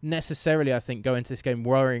don't necessarily, I think, go into this game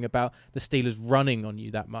worrying about the Steelers running on you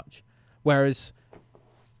that much. Whereas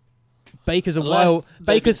Baker's a wild...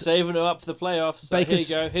 Baker's saving it up for the playoffs. So here you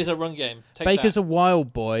go. Here's a run game. Baker's a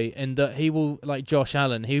wild boy in that he will, like Josh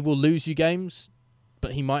Allen, he will lose you games,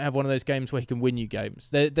 but he might have one of those games where he can win you games.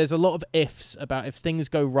 There's a lot of ifs about if things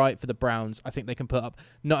go right for the Browns. I think they can put up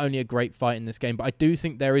not only a great fight in this game, but I do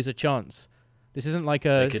think there is a chance. This isn't like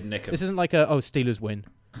Steelers win,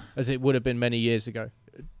 as it would have been many years ago.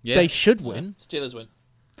 Yeah. They should win. Steelers win.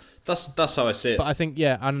 That's how I see it. But I think,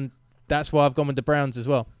 and that's why I've gone with the Browns as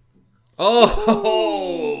well.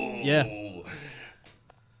 Oh! Yeah.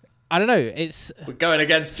 I don't know. We're going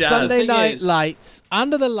against Jazz. Sunday night lights,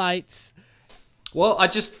 under the lights. Well,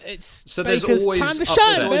 there's always time to upsets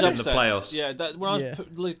shine, in the playoffs. Yeah, when I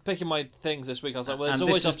was picking my things this week, I was like, well, there's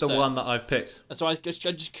always upsets. And this is the one that I've picked. And so I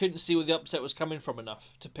just couldn't see where the upset was coming from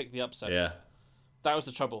enough to pick the upset. Yeah. That was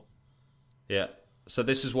the trouble. Yeah. So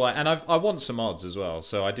this is why, and I want some odds as well.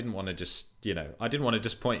 So I didn't want to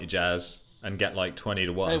disappoint you, Jazz, and get like 20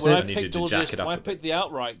 to 1. Hey, when I picked the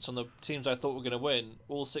outrights on the teams I thought were going to win,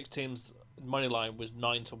 all 6 teams' money line was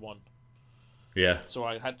 9 to 1. Yeah. So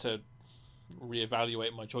I had to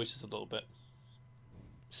reevaluate my choices a little bit.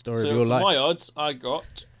 Story of your life. For my odds, I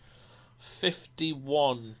got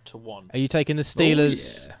 51 to 1. Are you taking the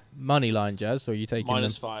Steelers money line, Jazz, or are you taking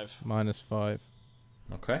 -5? -5.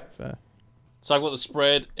 Okay. Fair. So I've got the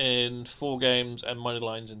spread in 4 games and money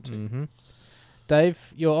lines in 2. Mm-hmm.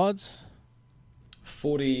 Dave, your odds?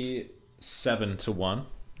 47 to 1.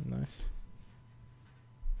 Nice.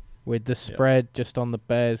 With the spread just on the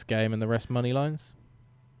Bears game and the rest money lines?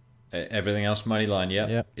 Everything else money line,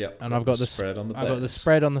 Yep. And I've got the spread on the Bears. I've got the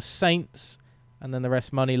spread on the Saints, and then the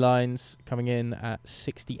rest money lines coming in at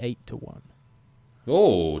 68 to 1.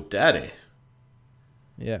 Oh, daddy.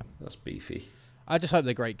 Yeah. That's beefy. I just hope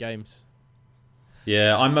they're great games.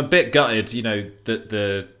 Yeah, I'm a bit gutted, that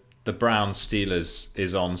the Browns Steelers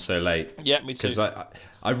is on so late. Yeah, me too. Because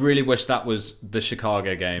I really wish that was the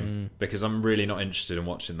Chicago game, because I'm really not interested in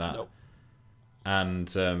watching that. Nope.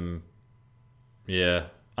 And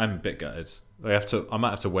I'm a bit gutted. I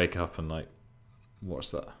might have to wake up and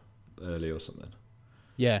watch that early or something.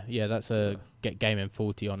 Yeah, that's get Game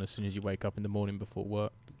M40 on as soon as you wake up in the morning before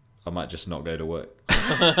work. I might just not go to work.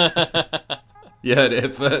 You heard it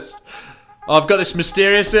here first. I've got this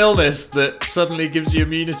mysterious illness that suddenly gives you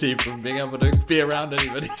immunity from being able to be around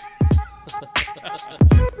anybody.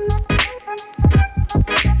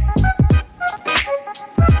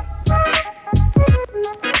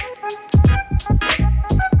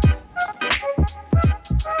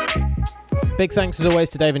 Big thanks as always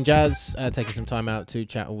to Dave and Jazz, taking some time out to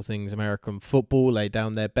chat all things American football, lay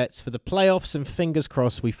down their bets for the playoffs, and fingers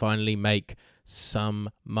crossed we finally make some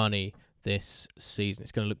money this season.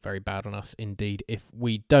 It's going to look very bad on us indeed if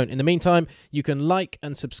we don't. In the meantime, you can like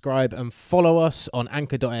and subscribe and follow us on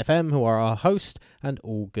Anchor.fm, who are our host, and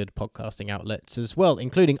all good podcasting outlets as well,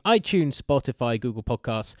 including iTunes, Spotify, Google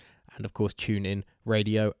Podcasts, and of course TuneIn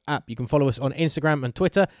Radio app. You can follow us on Instagram and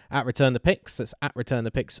Twitter at @ReturnThePicks. That's at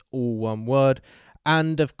 @ReturnThePicks, all one word.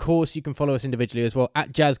 And of course, you can follow us individually as well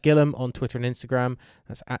at Jazz Gillum on Twitter and Instagram.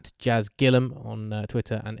 That's at Jazz Gillum on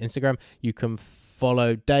Twitter and Instagram. You can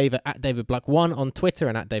follow Dave at DavidBluck1 on Twitter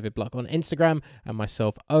and at DavidBluck on Instagram, and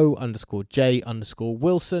myself O_J_Wilson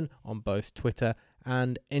on both Twitter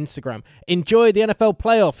and Instagram. Enjoy the NFL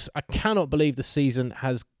playoffs. I cannot believe the season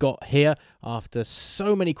has got here after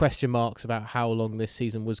so many question marks about how long this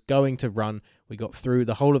season was going to run. We got through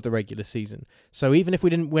the whole of the regular season. So even if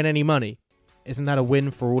we didn't win any money, isn't that a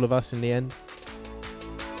win for all of us in the end?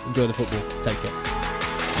 Enjoy the football. Take care.